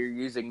love how you're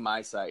using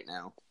my site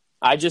now.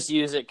 I just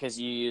use it because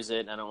you use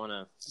it. I don't want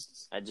to.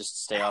 I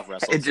just stay off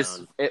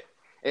WrestleZone.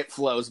 It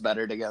flows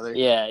better together.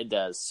 Yeah, it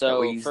does.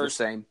 So we use the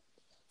same.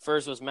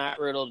 First was Matt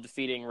Riddle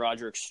defeating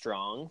Roderick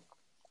Strong.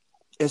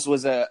 This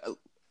was I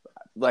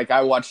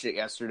watched it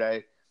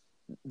yesterday.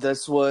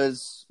 This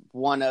was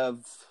one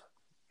of,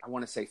 I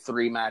want to say,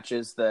 3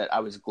 matches that I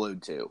was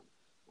glued to.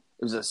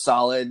 It was a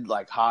solid,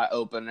 hot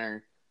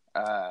opener.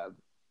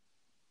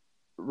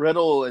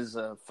 Riddle is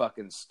a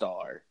fucking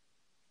star.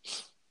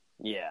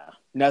 Yeah.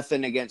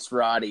 Nothing against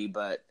Roddy,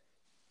 but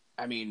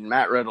I mean,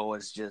 Matt Riddle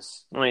is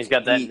just... Well, he's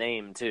got that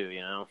name, too,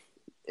 you know?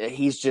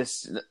 He's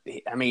just...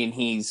 I mean,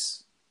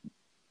 he's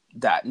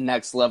that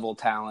next-level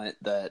talent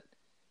that...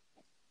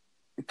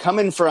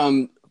 Coming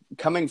from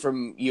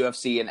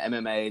UFC and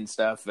MMA and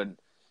stuff, and,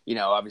 you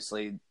know,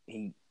 obviously,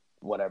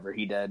 whatever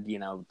he did, you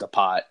know, the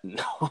pot.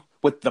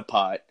 With the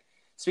pot.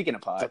 Speaking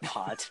of pot. The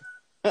pot.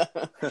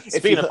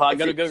 Speaking of pot,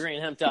 go to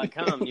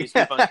GoGreenHemp.com. Use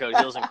coupon code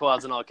Heels and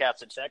Quads in all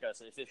caps at checkout.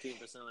 Save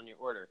 15% on your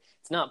order.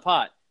 It's not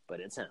pot, but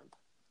it's hemp.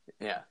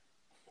 Yeah.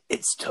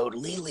 It's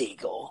totally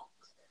legal.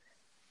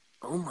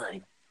 Oh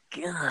my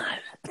god.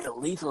 The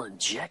lethal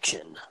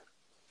injection.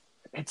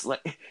 It's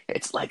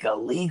like a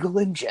legal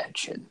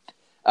injection.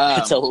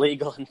 It's a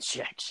legal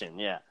injection,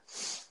 yeah.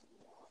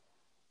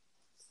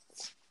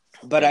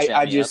 But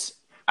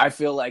I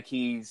feel like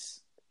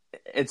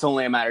it's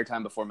only a matter of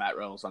time before Matt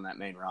Riddle's on that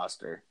main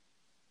roster.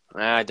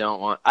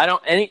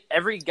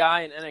 Every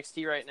guy in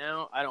NXT right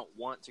now, I don't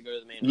want to go to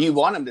the main roster. You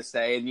want them to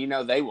stay, and you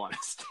know they want to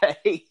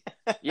stay.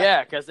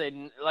 Yeah, because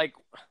they,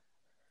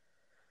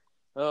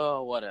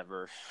 oh,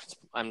 whatever.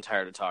 I'm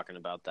tired of talking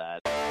about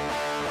that.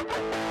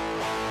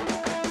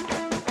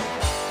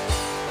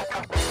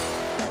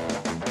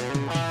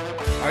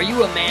 Are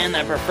you a man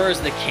that prefers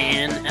the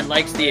can and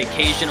likes the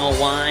occasional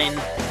wine?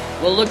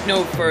 Well, look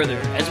no further,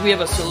 as we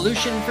have a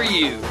solution for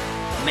you.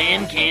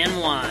 Man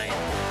Can Wine.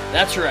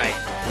 That's right,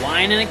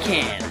 wine in a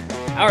can.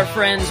 Our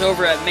friends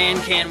over at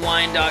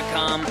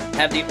mancanwine.com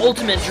have the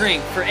ultimate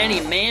drink for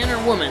any man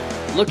or woman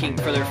looking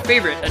for their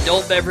favorite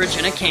adult beverage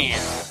in a can.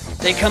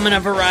 They come in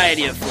a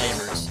variety of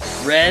flavors: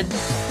 red,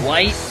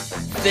 white,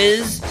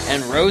 fizz,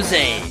 and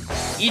rosé.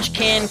 Each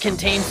can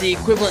contains the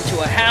equivalent to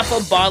a half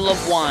a bottle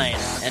of wine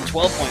and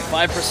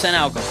 12.5%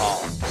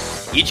 alcohol.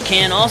 Each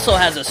can also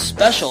has a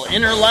special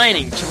inner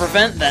lining to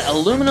prevent that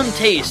aluminum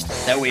taste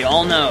that we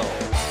all know.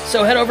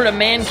 So head over to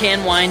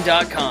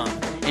mancanwine.com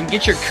and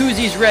get your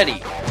koozies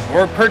ready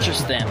or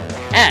purchase them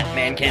at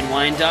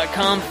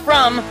mancanwine.com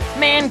from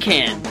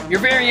Mancan, your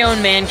very own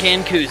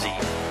Mancan koozie.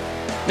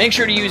 Make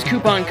sure to use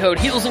coupon code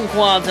Heels and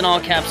Quads in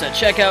all caps at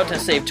checkout to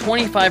save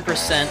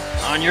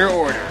 25% on your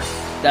order.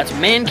 That's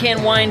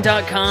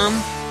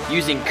mancanwine.com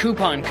using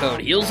coupon code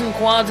Heels and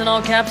Quads in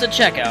all caps at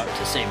checkout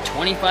to save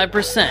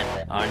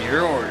 25% on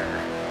your order.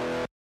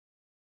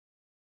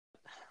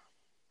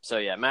 So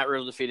yeah, Matt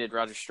Riddle defeated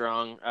Roger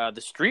Strong.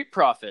 The Street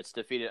Profits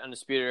defeated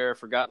Undisputed Era,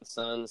 Forgotten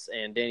Sons,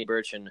 and Danny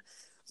Burch and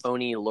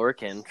Oni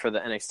Lorcan for the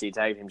NXT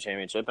Tag Team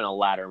Championship in a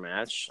ladder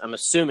match. I'm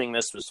assuming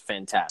this was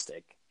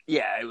fantastic.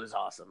 Yeah, it was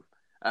awesome.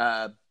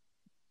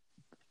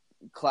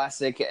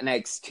 Classic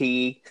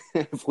NXT,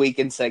 if we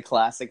can say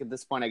classic at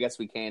this point. I guess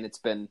we can. It's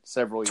been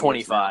several years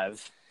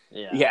 25.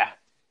 Now. Yeah.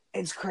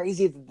 It's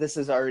crazy that this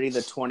is already the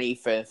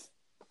 25th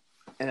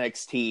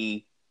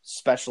NXT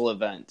special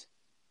event.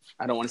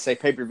 I don't want to say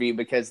pay-per-view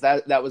because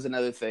that was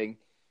another thing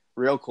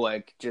real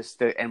quick,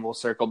 and we'll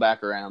circle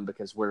back around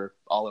because we're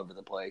all over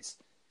the place,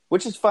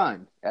 which is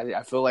fine.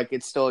 I feel like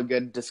it's still a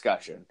good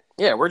discussion.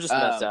 Yeah, we're just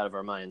messed out of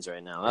our minds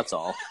right now. That's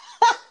all.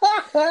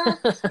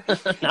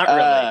 Not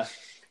really.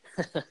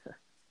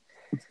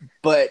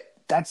 But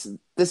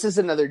this is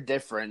another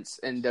difference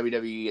in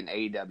WWE and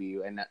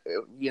AEW, and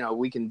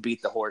we can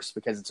beat the horse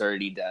because it's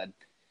already dead.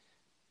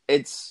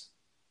 It's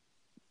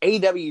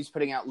AEW's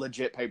putting out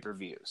legit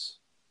pay-per-views.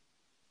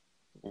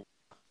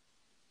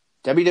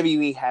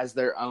 WWE has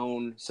their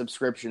own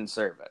subscription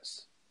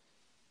service.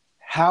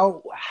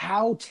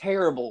 How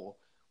terrible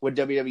would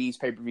WWE's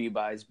pay-per-view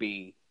buys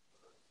be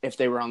if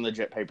they were on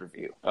legit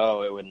pay-per-view?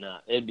 Oh, it would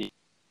not. It'd be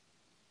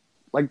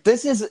like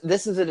this is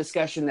a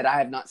discussion that I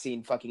have not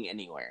seen fucking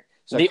anywhere.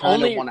 So the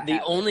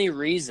only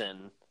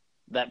reason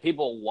that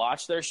people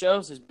watch their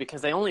shows is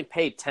because they only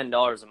pay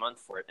 $10 a month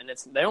for it, and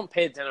they don't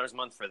pay $10 a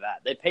month for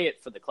that. They pay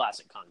it for the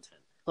classic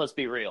content. Let's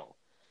be real.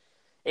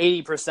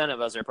 80%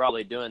 of us are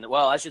probably doing that.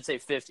 Well, I should say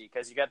 50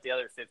 because you got the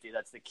other 50.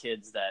 That's the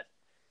kids that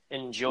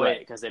enjoy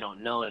it because they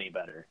don't know any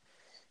better.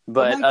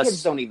 But my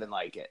kids don't even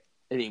like it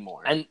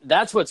anymore. And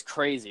that's what's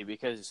crazy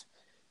because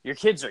your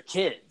kids are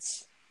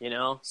kids,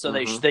 So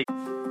they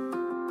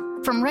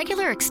From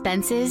regular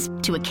expenses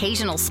to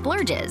occasional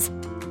splurges,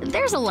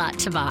 there's a lot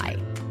to buy.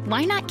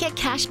 Why not get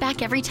cash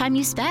back every time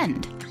you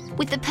spend?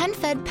 With the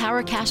PenFed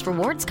Power Cash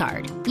Rewards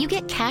Card, you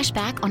get cash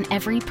back on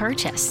every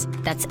purchase.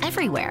 That's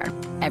everywhere,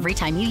 every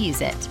time you use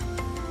it.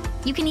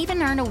 You can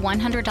even earn a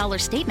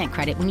 $100 statement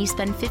credit when you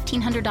spend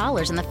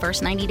 $1,500 in the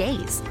first 90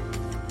 days.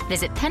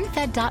 Visit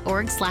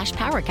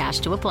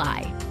PenFed.org/PowerCash to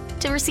apply.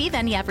 To receive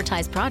any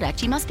advertised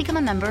product, you must become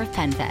a member of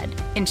PenFed,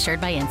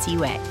 insured by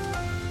NCUA.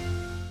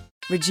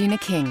 Regina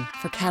King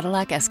for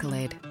Cadillac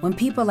Escalade. When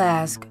people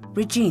ask,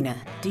 Regina,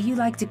 do you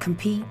like to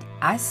compete?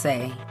 I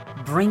say,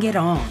 bring it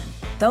on.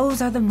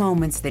 Those are the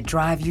moments that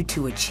drive you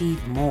to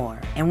achieve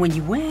more. And when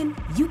you win,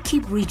 you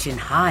keep reaching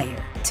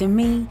higher. To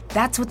me,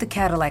 that's what the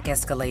Cadillac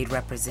Escalade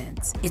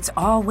represents. It's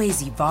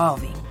always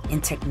evolving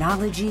in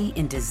technology,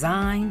 in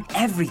design,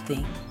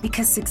 everything.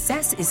 Because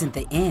success isn't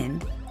the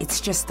end, it's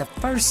just the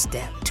first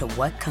step to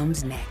what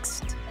comes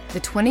next.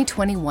 The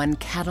 2021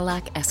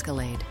 Cadillac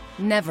Escalade.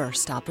 Never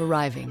stop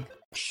arriving.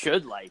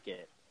 Should like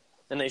it.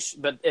 And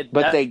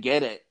they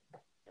get it.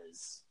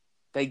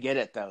 They get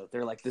it though.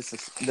 They're like, this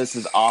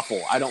is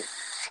awful. I don't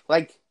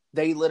like.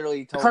 They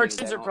literally told me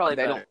cartoons are probably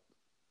better.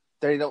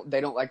 They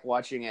don't like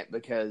watching it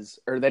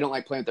or they don't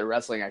like playing with their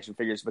wrestling action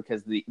figures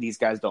because these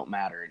guys don't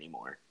matter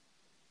anymore.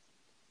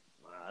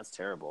 Wow, that's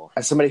terrible.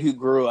 As somebody who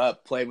grew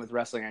up playing with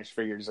wrestling action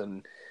figures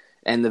and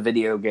the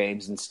video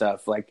games and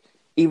stuff, like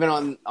even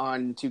on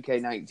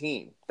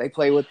 2K19, they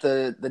play with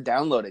the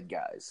downloaded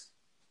guys.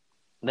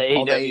 The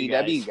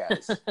AEW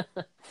guys.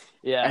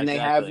 Yeah, and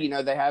exactly.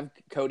 they have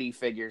Cody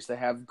figures, they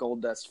have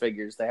Goldust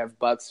figures, they have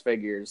Bucks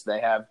figures, they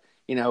have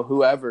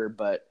whoever,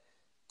 but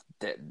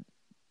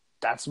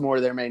that's more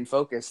their main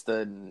focus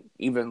than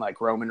even like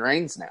Roman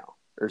Reigns now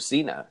or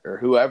Cena or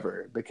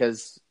whoever,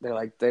 because they're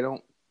like they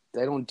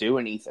don't do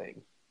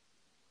anything.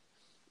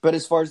 But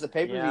as far as the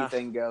pay-per-view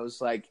thing goes,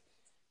 like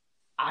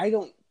I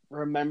don't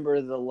remember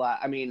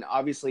I mean,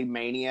 obviously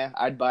Mania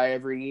I'd buy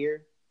every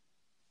year.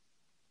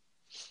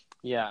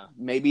 Yeah,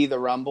 maybe the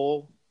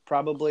Rumble.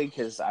 Probably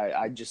because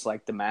I just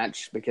like the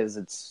match because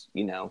it's,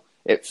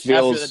 it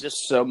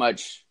feels so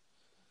much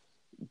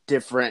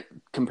different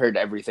compared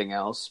to everything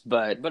else.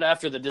 But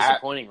after the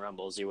disappointing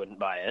Rumbles, you wouldn't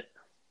buy it.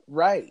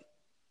 Right.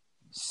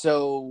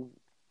 So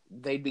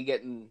they'd be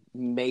getting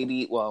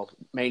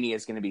Mania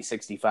is going to be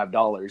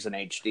 $65 in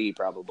HD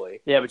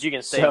probably. Yeah, but you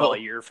can save all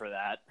year for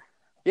that.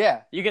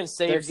 Yeah. You can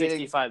save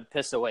 $65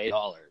 piss away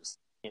dollars.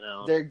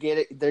 They're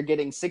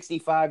getting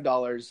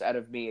 $65 out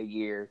of me a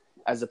year,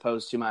 as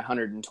opposed to my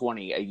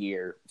 $120 a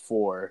year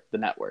for the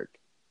network.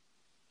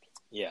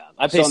 Yeah,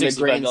 I pay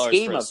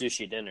 $65 for a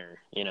sushi dinner,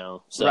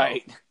 So.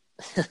 Right,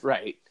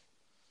 right.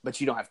 But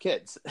you don't have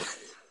kids.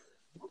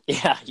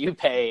 Yeah, you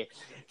pay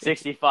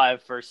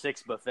 $65 for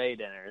 6 buffet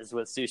dinners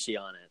with sushi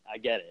on it. I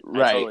get it.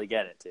 Right. I totally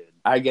get it, dude.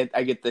 I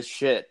get this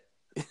shit.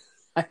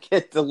 I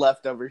get the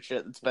leftover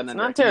shit that's been It's in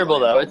not their terrible,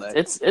 Heat though. lamp all day.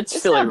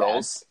 It's Philly not bad.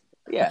 rolls.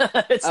 Yeah.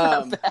 It's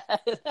not bad.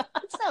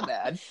 It's not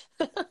bad.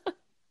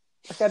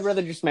 Like, I'd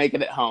rather just make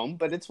it at home,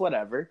 but it's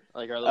whatever.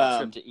 Like our little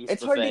trip to East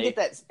it's Buffet. hard to get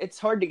that. It's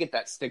hard to get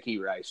that sticky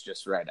rice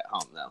just right at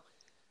home, though.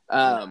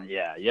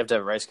 Yeah, you have to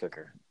have a rice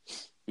cooker.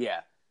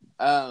 Yeah.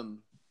 But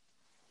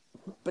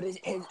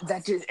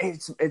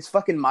it's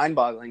fucking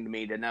mind-boggling to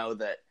me to know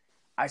that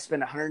I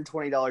spend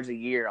 $120 a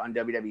year on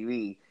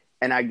WWE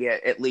and I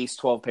get at least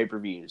 12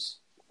 pay-per-views.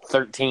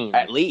 13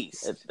 at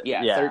least.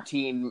 Yeah.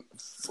 13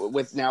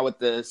 with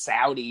the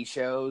Saudi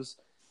shows.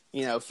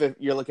 You know,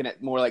 you're looking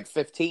at more like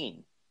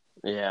 15.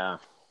 Yeah.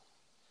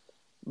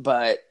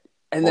 But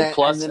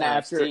plus then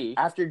NXT.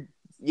 after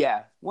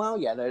yeah, well,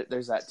 yeah,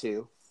 there's that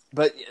too.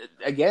 But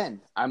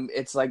again,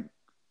 it's like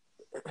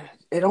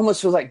it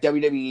almost feels like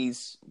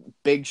WWE's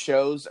big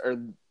shows are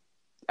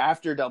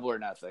after Double or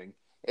Nothing.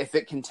 If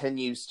it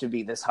continues to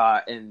be this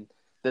hot and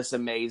this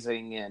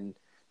amazing and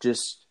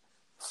just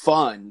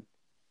fun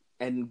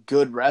and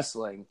good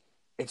wrestling,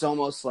 it's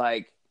almost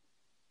like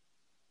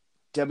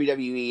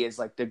WWE is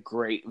like the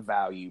great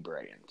value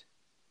brand.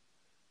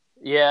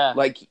 Yeah.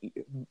 Like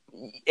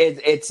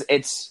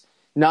it's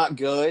not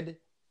good,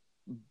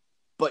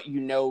 but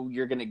you know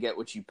you're going to get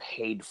what you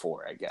paid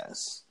for, I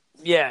guess.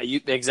 Yeah,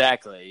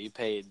 exactly. You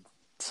paid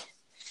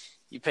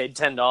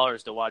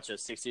 $10 to watch a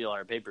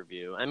 $60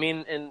 pay-per-view. I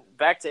mean, and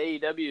back to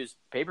AEW's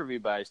pay-per-view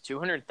buys,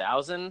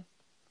 200,000.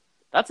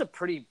 That's a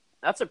pretty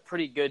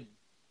good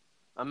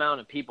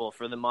amount of people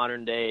for the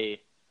modern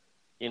day,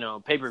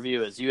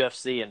 pay-per-view as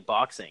UFC and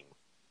boxing.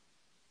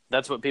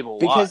 That's what people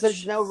watch. Because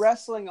there's no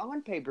wrestling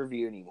on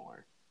pay-per-view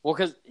anymore. Well,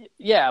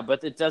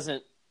 but it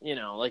doesn't,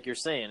 like you're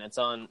saying, it's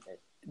on.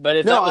 But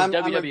if that was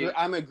WWE,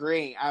 I'm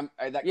agreeing.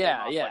 That came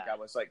off like I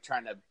was like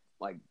trying to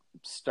like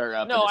stir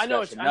up. No, a I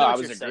know. discussion. I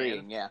was you're agreeing.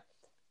 Saying. Yeah.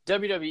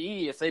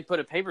 WWE, if they put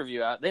a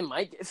pay-per-view out, they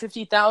might get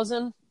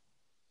 50,000.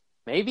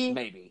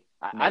 Maybe.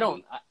 I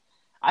don't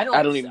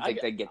even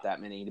think they'd get that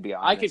many, to be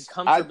honest. I could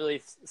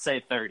comfortably say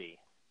 30.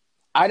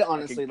 I'd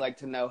honestly like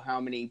to know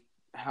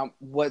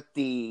what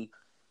the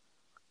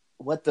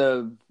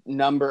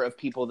number of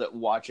people that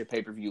watch a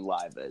pay-per-view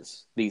live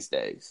is these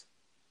days.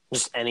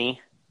 Just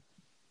any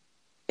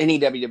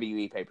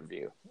WWE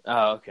pay-per-view.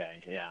 Oh,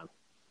 okay, yeah.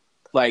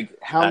 Like,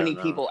 how many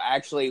people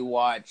actually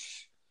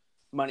watch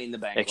Money in the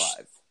Bank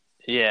live?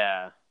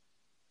 Yeah.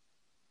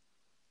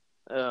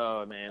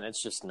 Oh, man,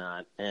 it's just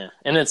not. And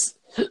it's...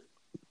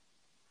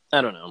 I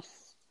don't know.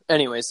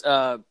 Anyways,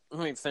 let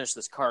me finish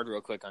this card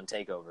real quick on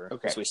Takeover.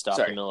 Okay. So we stopped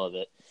in the middle of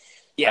it.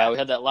 Yeah. We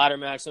had that ladder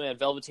match. Then we had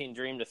Velveteen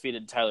Dream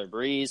defeated Tyler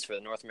Breeze for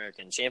the North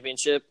American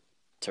Championship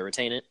to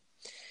retain it.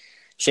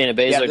 Shayna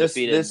Baszler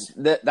defeated...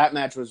 That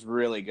match was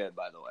really good,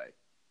 by the way.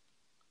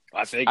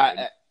 I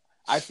figured.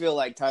 I feel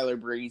like Tyler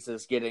Breeze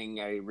is getting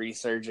a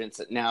resurgence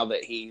now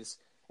that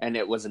and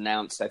it was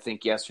announced, I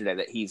think, yesterday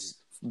that he's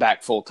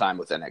back full-time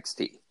with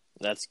NXT.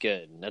 That's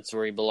good. That's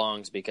where he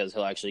belongs because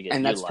he'll actually get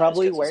and utilized. That's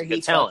probably where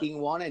he talent. fucking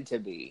wanted to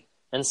be.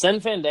 And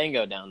send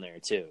Fandango down there,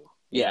 too.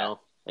 You know?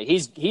 Like,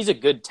 he's a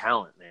good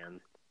talent, man.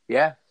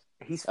 Yeah.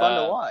 He's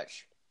fun to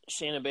watch.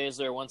 Shayna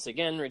Baszler once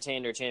again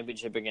retained her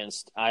championship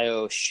against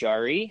Io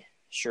Shirai.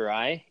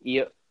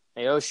 Io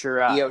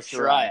Shirai.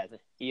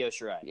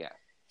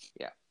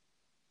 Yeah.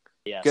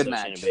 Yeah, good so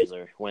match. Shayna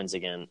Baszler wins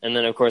again. And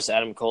then, of course,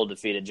 Adam Cole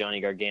defeated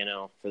Johnny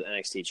Gargano for the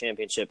NXT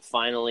Championship.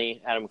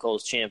 Finally, Adam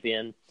Cole's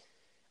champion.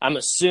 I'm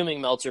assuming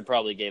Meltzer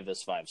probably gave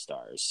this 5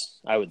 stars.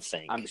 I would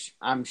think.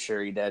 I'm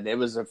sure he did. It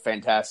was a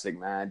fantastic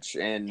match,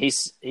 and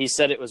he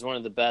said it was one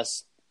of the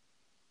best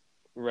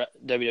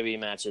WWE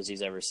matches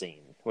he's ever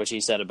seen, which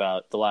he said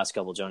about the last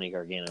couple Johnny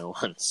Gargano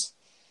ones.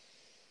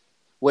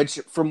 Which,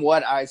 from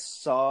what I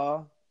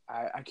saw,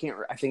 I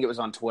think it was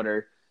on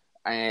Twitter,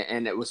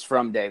 and it was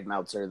from Dave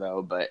Meltzer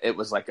though. But it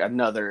was like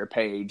another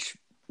page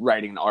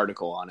writing an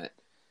article on it.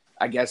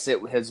 I guess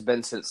it has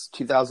been since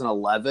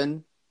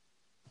 2011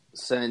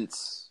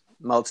 since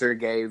Meltzer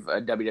gave a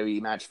WWE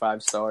match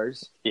 5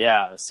 stars.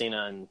 Yeah,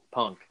 Cena and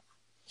Punk.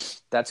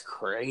 That's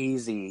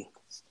crazy.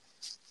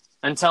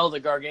 Until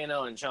the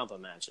Gargano and Ciampa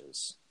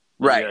matches.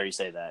 Right. Did you already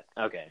say that?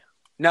 Okay.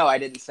 No, I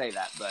didn't say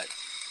that, but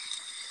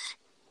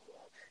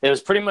it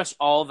was pretty much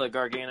all the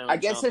Gargano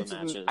and Ciampa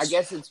matches. I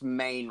guess it's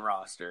main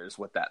roster is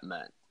what that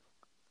meant.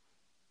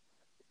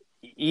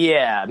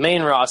 Yeah,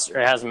 main roster.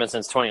 It hasn't been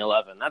since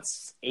 2011.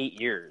 That's 8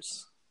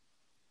 years.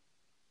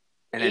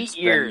 And 8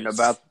 years.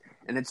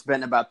 It's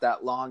been about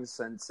that long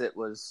since it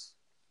was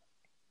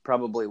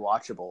probably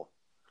watchable.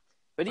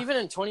 But even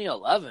in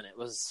 2011, it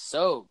was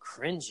so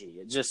cringy.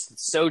 It just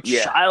so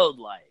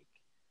childlike.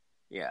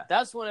 Yeah.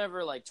 That's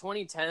whenever, like,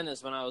 2010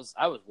 is when I was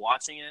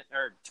watching it.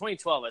 Or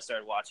 2012, I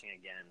started watching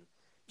again.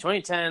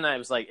 2010, I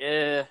was like,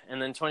 eh.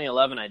 And then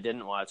 2011, I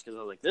didn't watch because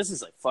I was like, this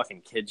is like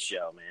fucking kids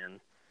show,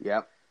 man.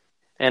 Yep.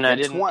 And I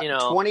didn't,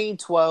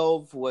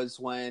 2012 was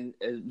when,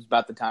 it was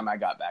about the time I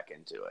got back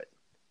into it.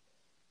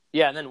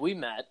 Yeah, and then we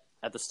met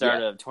at the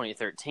start of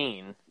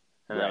 2013.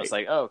 And I was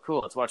like, oh,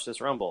 cool, let's watch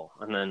this Rumble.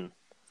 And then,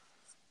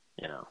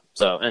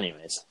 so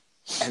anyways.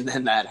 And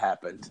then that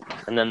happened.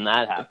 And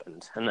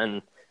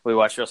then we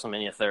watched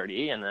WrestleMania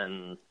 30, and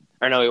then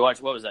we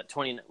watched, what was that,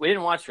 20? We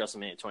didn't watch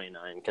WrestleMania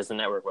 29 because the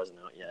network wasn't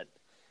out yet.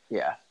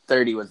 Yeah,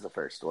 30 was the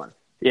first one.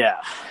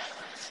 Yeah.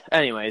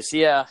 Anyways,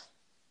 yeah,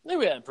 I think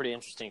we had a pretty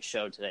interesting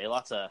show today.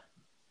 Lots of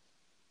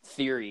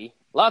theory,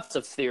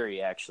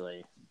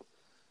 actually.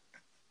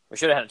 We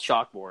should have had a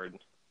chalkboard.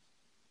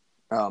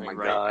 Oh my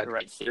God!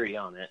 Write theory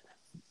on it.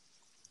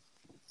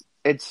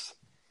 It's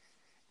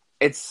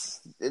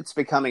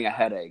becoming a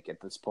headache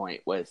at this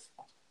point with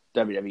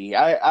WWE.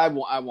 I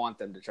want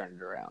them to turn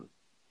it around.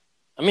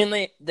 I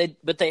mean,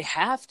 they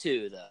have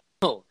to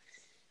though.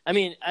 I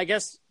mean, I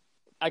guess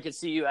I could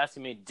see you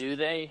asking me, do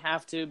they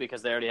have to?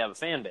 Because they already have a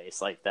fan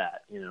base like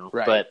that, you know.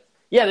 Right. But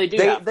yeah, they do.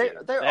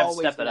 They're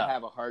always going to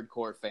have a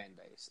hardcore fan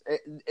base.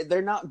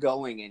 They're not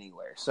going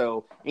anywhere.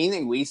 So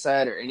anything we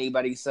said or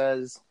anybody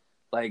says,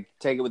 like,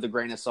 take it with a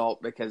grain of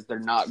salt because they're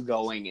not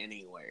going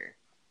anywhere.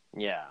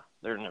 Yeah,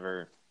 they're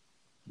never.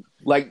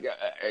 Like,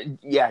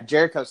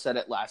 Jericho said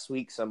it last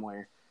week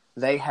somewhere.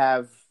 They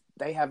have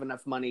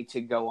enough money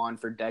to go on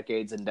for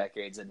decades and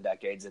decades and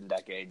decades and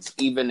decades,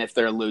 even if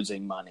they're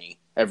losing money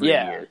every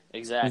year.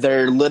 Exactly.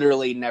 They're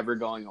literally never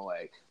going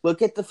away.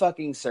 Look at the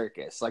fucking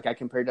circus. Like, I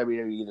compare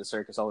WWE to the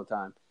circus all the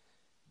time.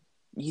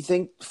 You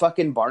think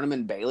fucking Barnum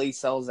and Bailey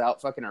sells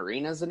out fucking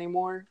arenas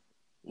anymore?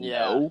 Yeah.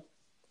 No.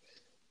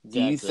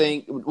 Exactly. Do you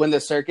think when the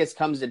circus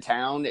comes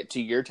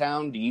to your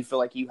town, do you feel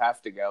like you have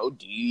to go?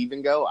 Do you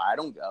even go? I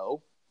don't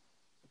go.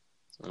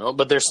 No,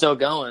 but they're still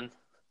going.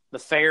 The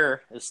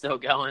fair is still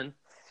going.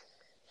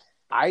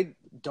 I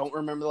don't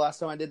remember the last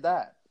time I did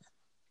that.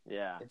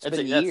 Yeah. It's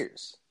been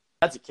years.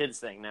 That's a kid's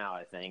thing now,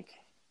 I think.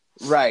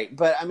 Right.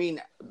 But, I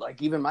mean,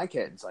 like, even my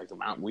kids, like,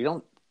 we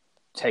don't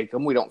take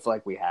them. We don't feel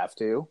like we have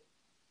to.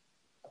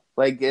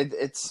 Like,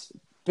 it's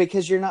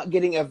because you're not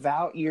getting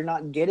you're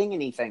not getting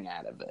anything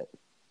out of it.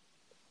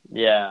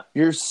 Yeah.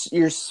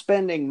 You're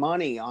spending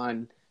money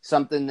on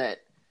something that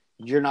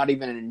you're not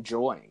even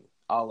enjoying,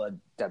 a la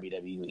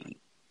WWE.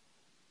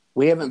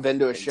 We haven't been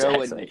to a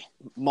show in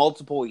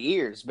multiple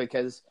years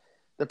because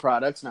the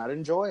product's not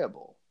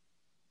enjoyable.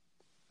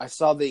 I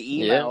saw the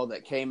email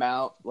that came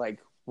out, like,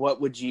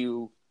 what would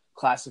you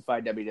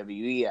classify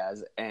WWE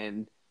as?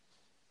 And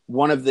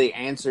one of the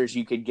answers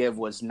you could give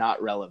was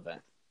not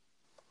relevant.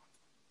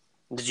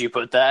 Did you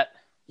put that?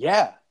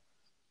 Yeah.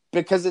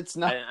 Because it's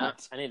not.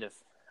 I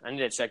need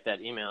to check that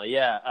email.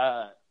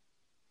 Yeah.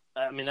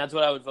 I mean, that's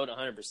what I would vote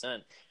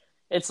 100%.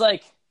 It's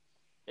like,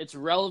 it's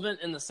relevant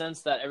in the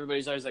sense that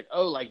everybody's always like,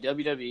 oh, like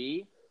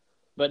WWE,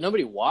 but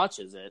nobody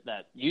watches it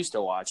that used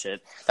to watch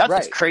it. That's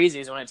what's crazy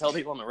is when I tell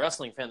people I'm a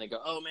wrestling fan, they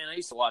go, oh man, I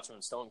used to watch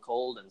when Stone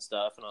Cold and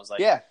stuff. And I was like,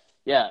 yeah,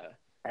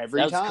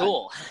 every that time. was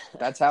cool.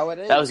 That's how it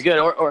is. That was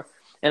good.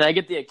 And I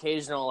get the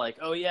occasional like,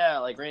 oh yeah,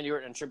 like Randy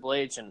Orton and Triple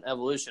H and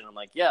Evolution. I'm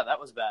like, yeah, that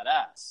was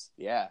badass.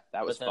 Yeah,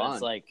 that was but then fun.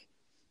 It's like,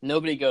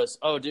 nobody goes,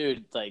 oh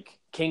dude, like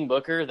King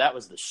Booker, that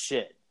was the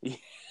shit.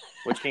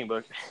 Which King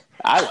Booker?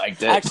 I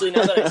liked it. Actually,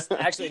 now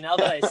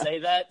that I say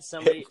that,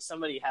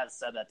 somebody has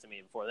said that to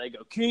me before. They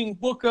go, King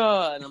Booker,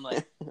 and I'm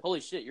like,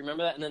 holy shit, you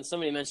remember that? And then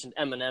somebody mentioned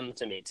Eminem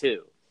to me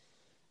too.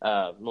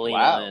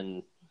 Melina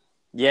and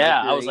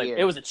I was like,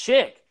 it was a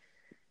chick.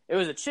 It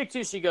was a chick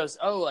too. She goes,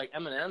 oh, like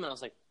Eminem, and I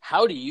was like,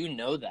 how do you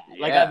know that?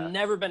 Yeah. Like I've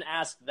never been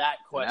asked that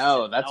question.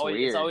 No, that's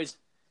weird. It's always,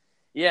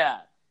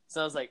 yeah.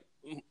 So I was like,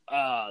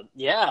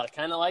 yeah,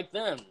 kind of like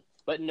them,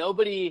 but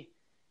nobody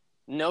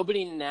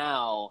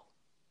now.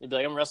 They'd be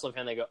like, I'm a wrestling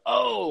fan. They go,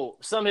 oh,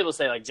 some people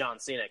say like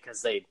John Cena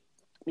because they,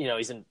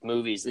 he's in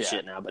movies and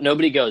shit now. But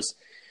nobody goes,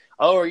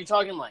 oh, are you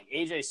talking like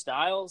AJ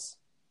Styles?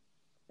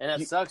 And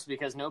that sucks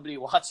because nobody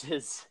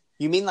watches.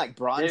 You mean like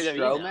Braun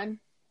Strowman?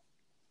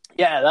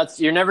 Yeah,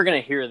 you're never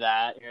gonna hear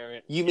that.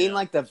 You mean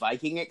like the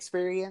Viking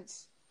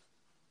Experience?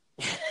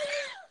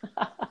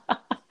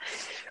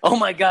 Oh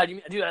my god,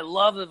 dude, I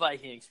love the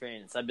Viking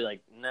Experience. I'd be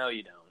like, no,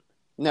 you don't.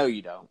 No,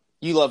 you don't.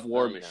 You love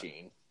War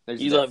Machine.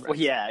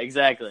 Yeah,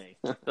 exactly.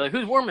 They're like,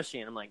 who's War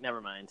Machine? I'm like,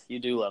 never mind. You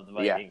do love the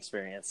Viking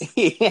Experience.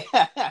 Yeah.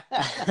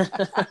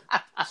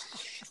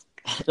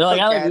 They're like,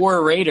 I like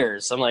War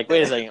Raiders. I'm like,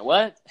 wait a second,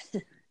 what?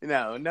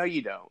 No,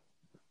 you don't.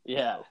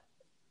 Yeah.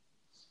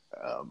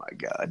 Oh my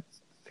god.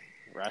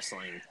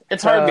 Wrestling.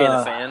 It's hard being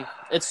a fan.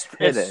 It's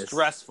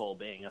stressful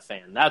being a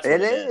fan. That's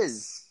what it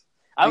is.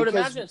 I would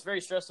imagine it's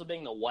very stressful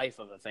being the wife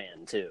of a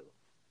fan too.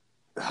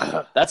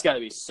 That's got to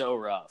be so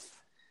rough.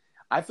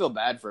 I feel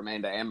bad for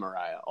Amanda and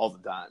Mariah all the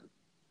time.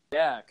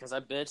 Yeah, because I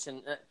bitch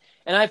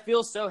and I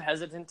feel so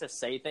hesitant to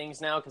say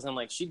things now because I'm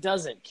like, she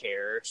doesn't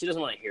care. She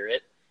doesn't want to hear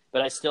it.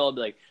 But I still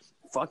be like,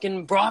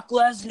 fucking Brock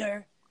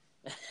Lesnar.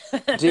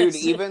 Dude,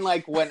 even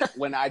like when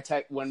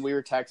we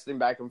were texting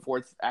back and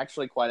forth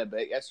actually quite a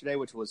bit yesterday,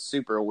 which was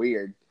super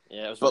weird.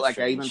 Yeah, it was but like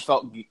strange.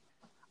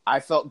 I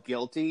felt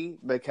guilty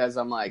because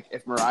I'm like,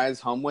 if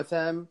Mariah's home with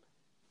him,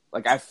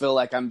 like I feel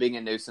like I'm being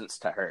a nuisance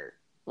to her.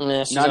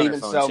 Nah, she's not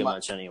even so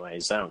much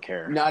anyways. I don't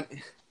care.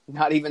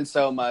 Not even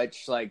so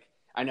much. Like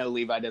I know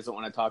Levi doesn't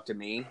want to talk to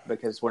me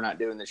because we're not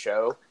doing the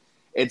show.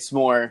 It's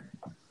more,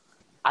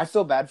 I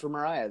feel bad for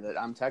Mariah that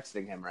I'm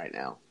texting him right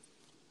now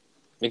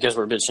because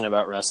we're bitching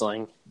about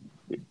wrestling.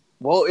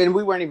 Well, and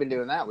we weren't even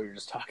doing that. We were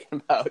just talking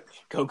about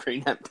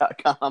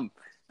gogreenhemp.com.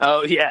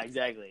 Oh, yeah,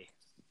 exactly.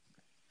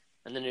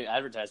 And the new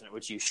advertisement,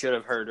 which you should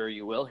have heard or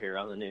you will hear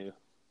on the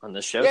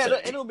show. Yeah,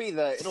 today. it'll be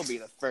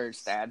the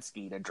first ad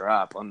ski to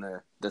drop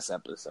on this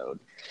episode.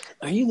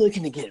 Are you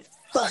looking to get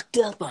fucked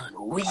up on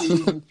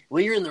weed?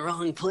 Well, you're in the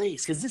wrong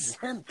place, because this is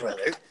hemp,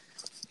 brother.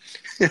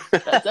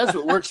 That's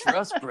what works for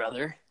us,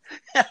 brother.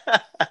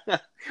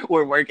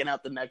 We're working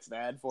out the next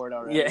ad for it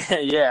already.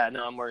 Yeah,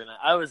 no, I'm working on it.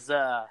 I was,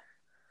 are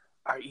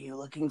you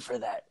looking for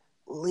that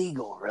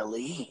legal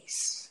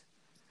release?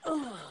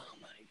 Oh,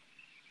 my.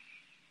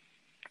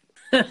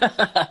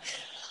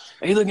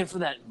 Are you looking for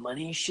that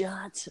money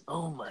shot?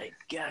 Oh, my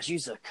gosh,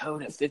 use a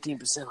code at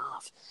 15%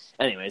 off.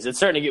 Anyways, it's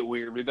starting to get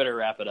weird. We better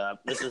wrap it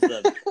up.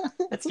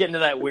 It's getting to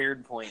that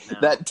weird point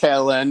now. That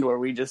tail end where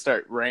we just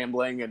start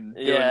rambling and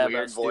doing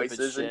weird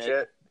voices and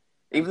shit.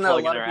 Even though a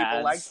lot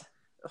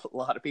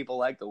of people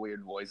like the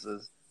weird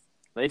voices.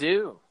 They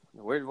do.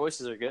 The weird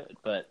voices are good,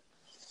 but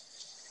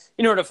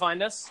you know where to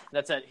find us.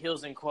 That's at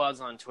Heels and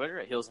Quads on Twitter,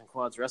 at Heels and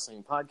Quads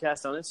Wrestling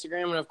Podcast on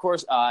Instagram, and of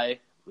course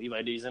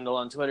Levi D. Zindel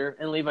on Twitter,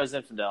 and Levi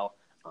Zinfandel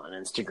on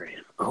Instagram.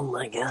 Oh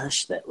my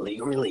gosh, that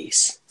legal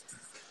release.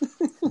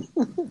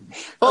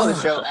 Follow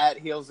the show at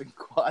Heels and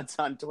Quads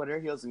on Twitter,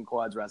 Heels and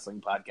Quads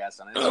Wrestling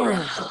Podcast on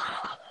Instagram.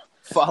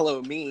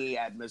 Follow me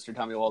at Mr.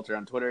 Tommy Walter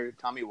on Twitter,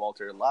 Tommy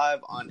Walter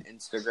Live on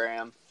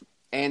Instagram.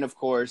 And of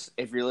course,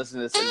 if you're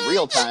listening to this in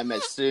real time,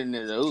 as soon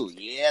as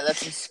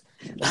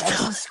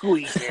that's a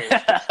squeaker.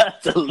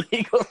 That's a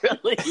legal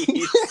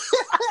release.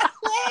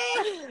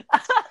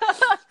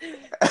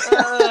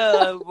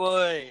 Oh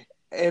boy.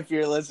 If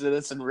you're listening to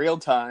this in real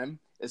time,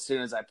 as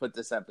soon as I put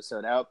this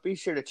episode out, be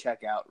sure to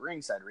check out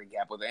Ringside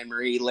Recap with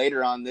Anne-Marie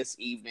later on this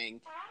evening.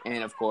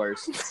 And of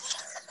course,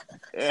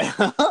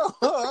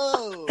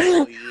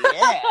 oh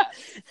yeah.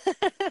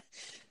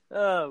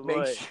 Oh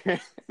boy.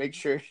 Make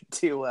sure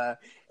to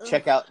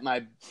check out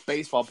my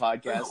baseball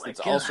podcast that's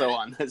God. also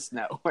on this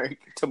network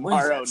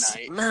tomorrow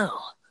night.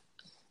 Smell?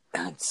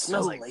 It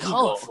Smells like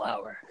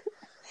cauliflower.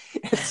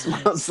 It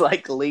smells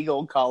like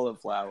legal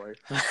cauliflower.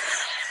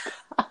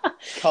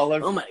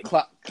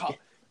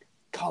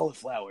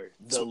 Cauliflower,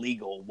 the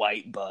legal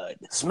white bud.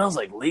 Smells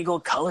like legal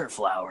color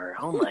flower.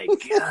 Oh my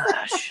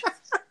gosh.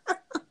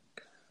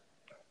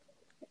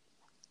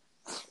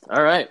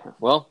 All right.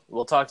 Well,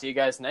 we'll talk to you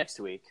guys next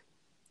week.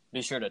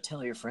 Be sure to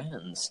tell your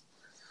friends.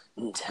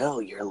 And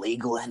tell your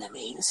legal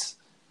enemies.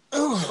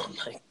 Oh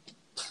my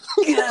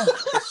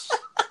gosh.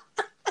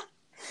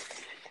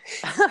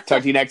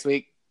 Talk to you next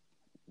week.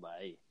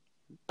 Bye.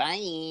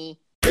 Bye.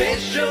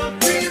 Raise your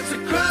dreams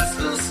across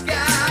the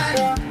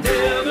sky.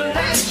 Never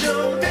let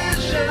your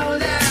vision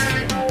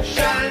lie.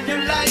 Shine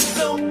your light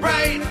so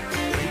bright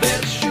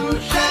that you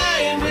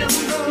shine in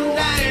the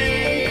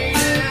night.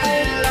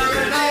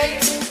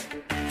 Illuminate,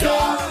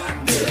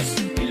 darkness,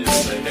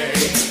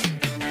 illuminate.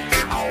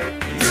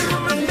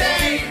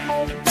 Illuminate,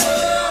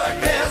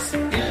 darkness,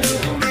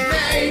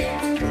 illuminate.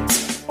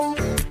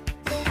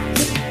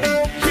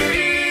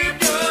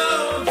 Keep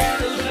your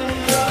vision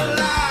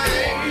alive.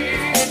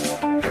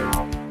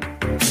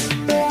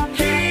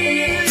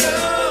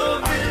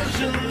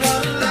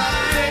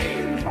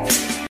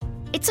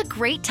 It's a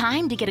great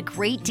time to get a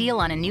great deal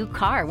on a new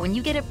car when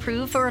you get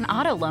approved for an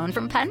auto loan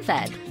from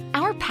PenFed.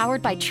 Our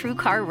Powered by True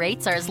Car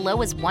rates are as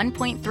low as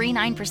 1.39%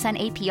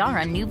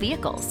 APR on new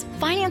vehicles.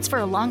 Finance for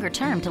a longer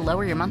term to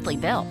lower your monthly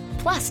bill.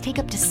 Plus, take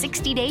up to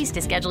 60 days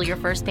to schedule your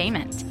first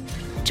payment.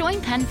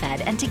 Join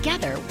PenFed and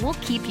together we'll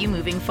keep you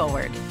moving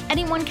forward.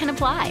 Anyone can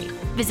apply.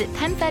 Visit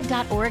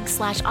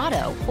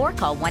penfed.org/auto or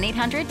call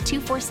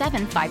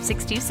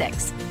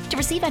 1-800-247-5626. To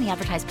receive any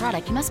advertised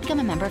product, you must become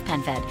a member of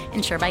PenFed,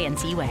 insured by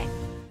NCUA.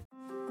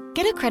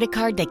 Get a credit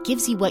card that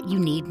gives you what you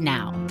need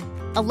now.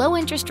 A low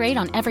interest rate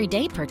on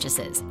everyday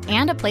purchases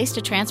and a place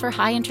to transfer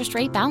high interest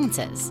rate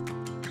balances.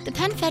 The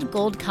PenFed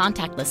Gold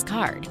Contactless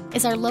Card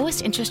is our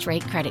lowest interest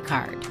rate credit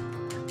card.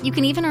 You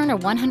can even earn a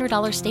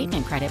 $100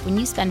 statement credit when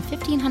you spend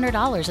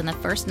 $1,500 in the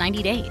first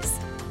 90 days.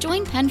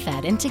 Join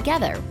PenFed and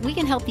together we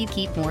can help you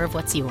keep more of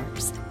what's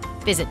yours.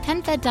 Visit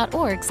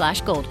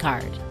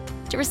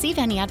penfed.org/goldcard. To receive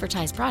any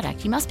advertised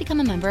product, you must become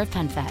a member of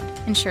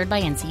PenFed, insured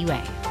by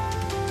NCUA.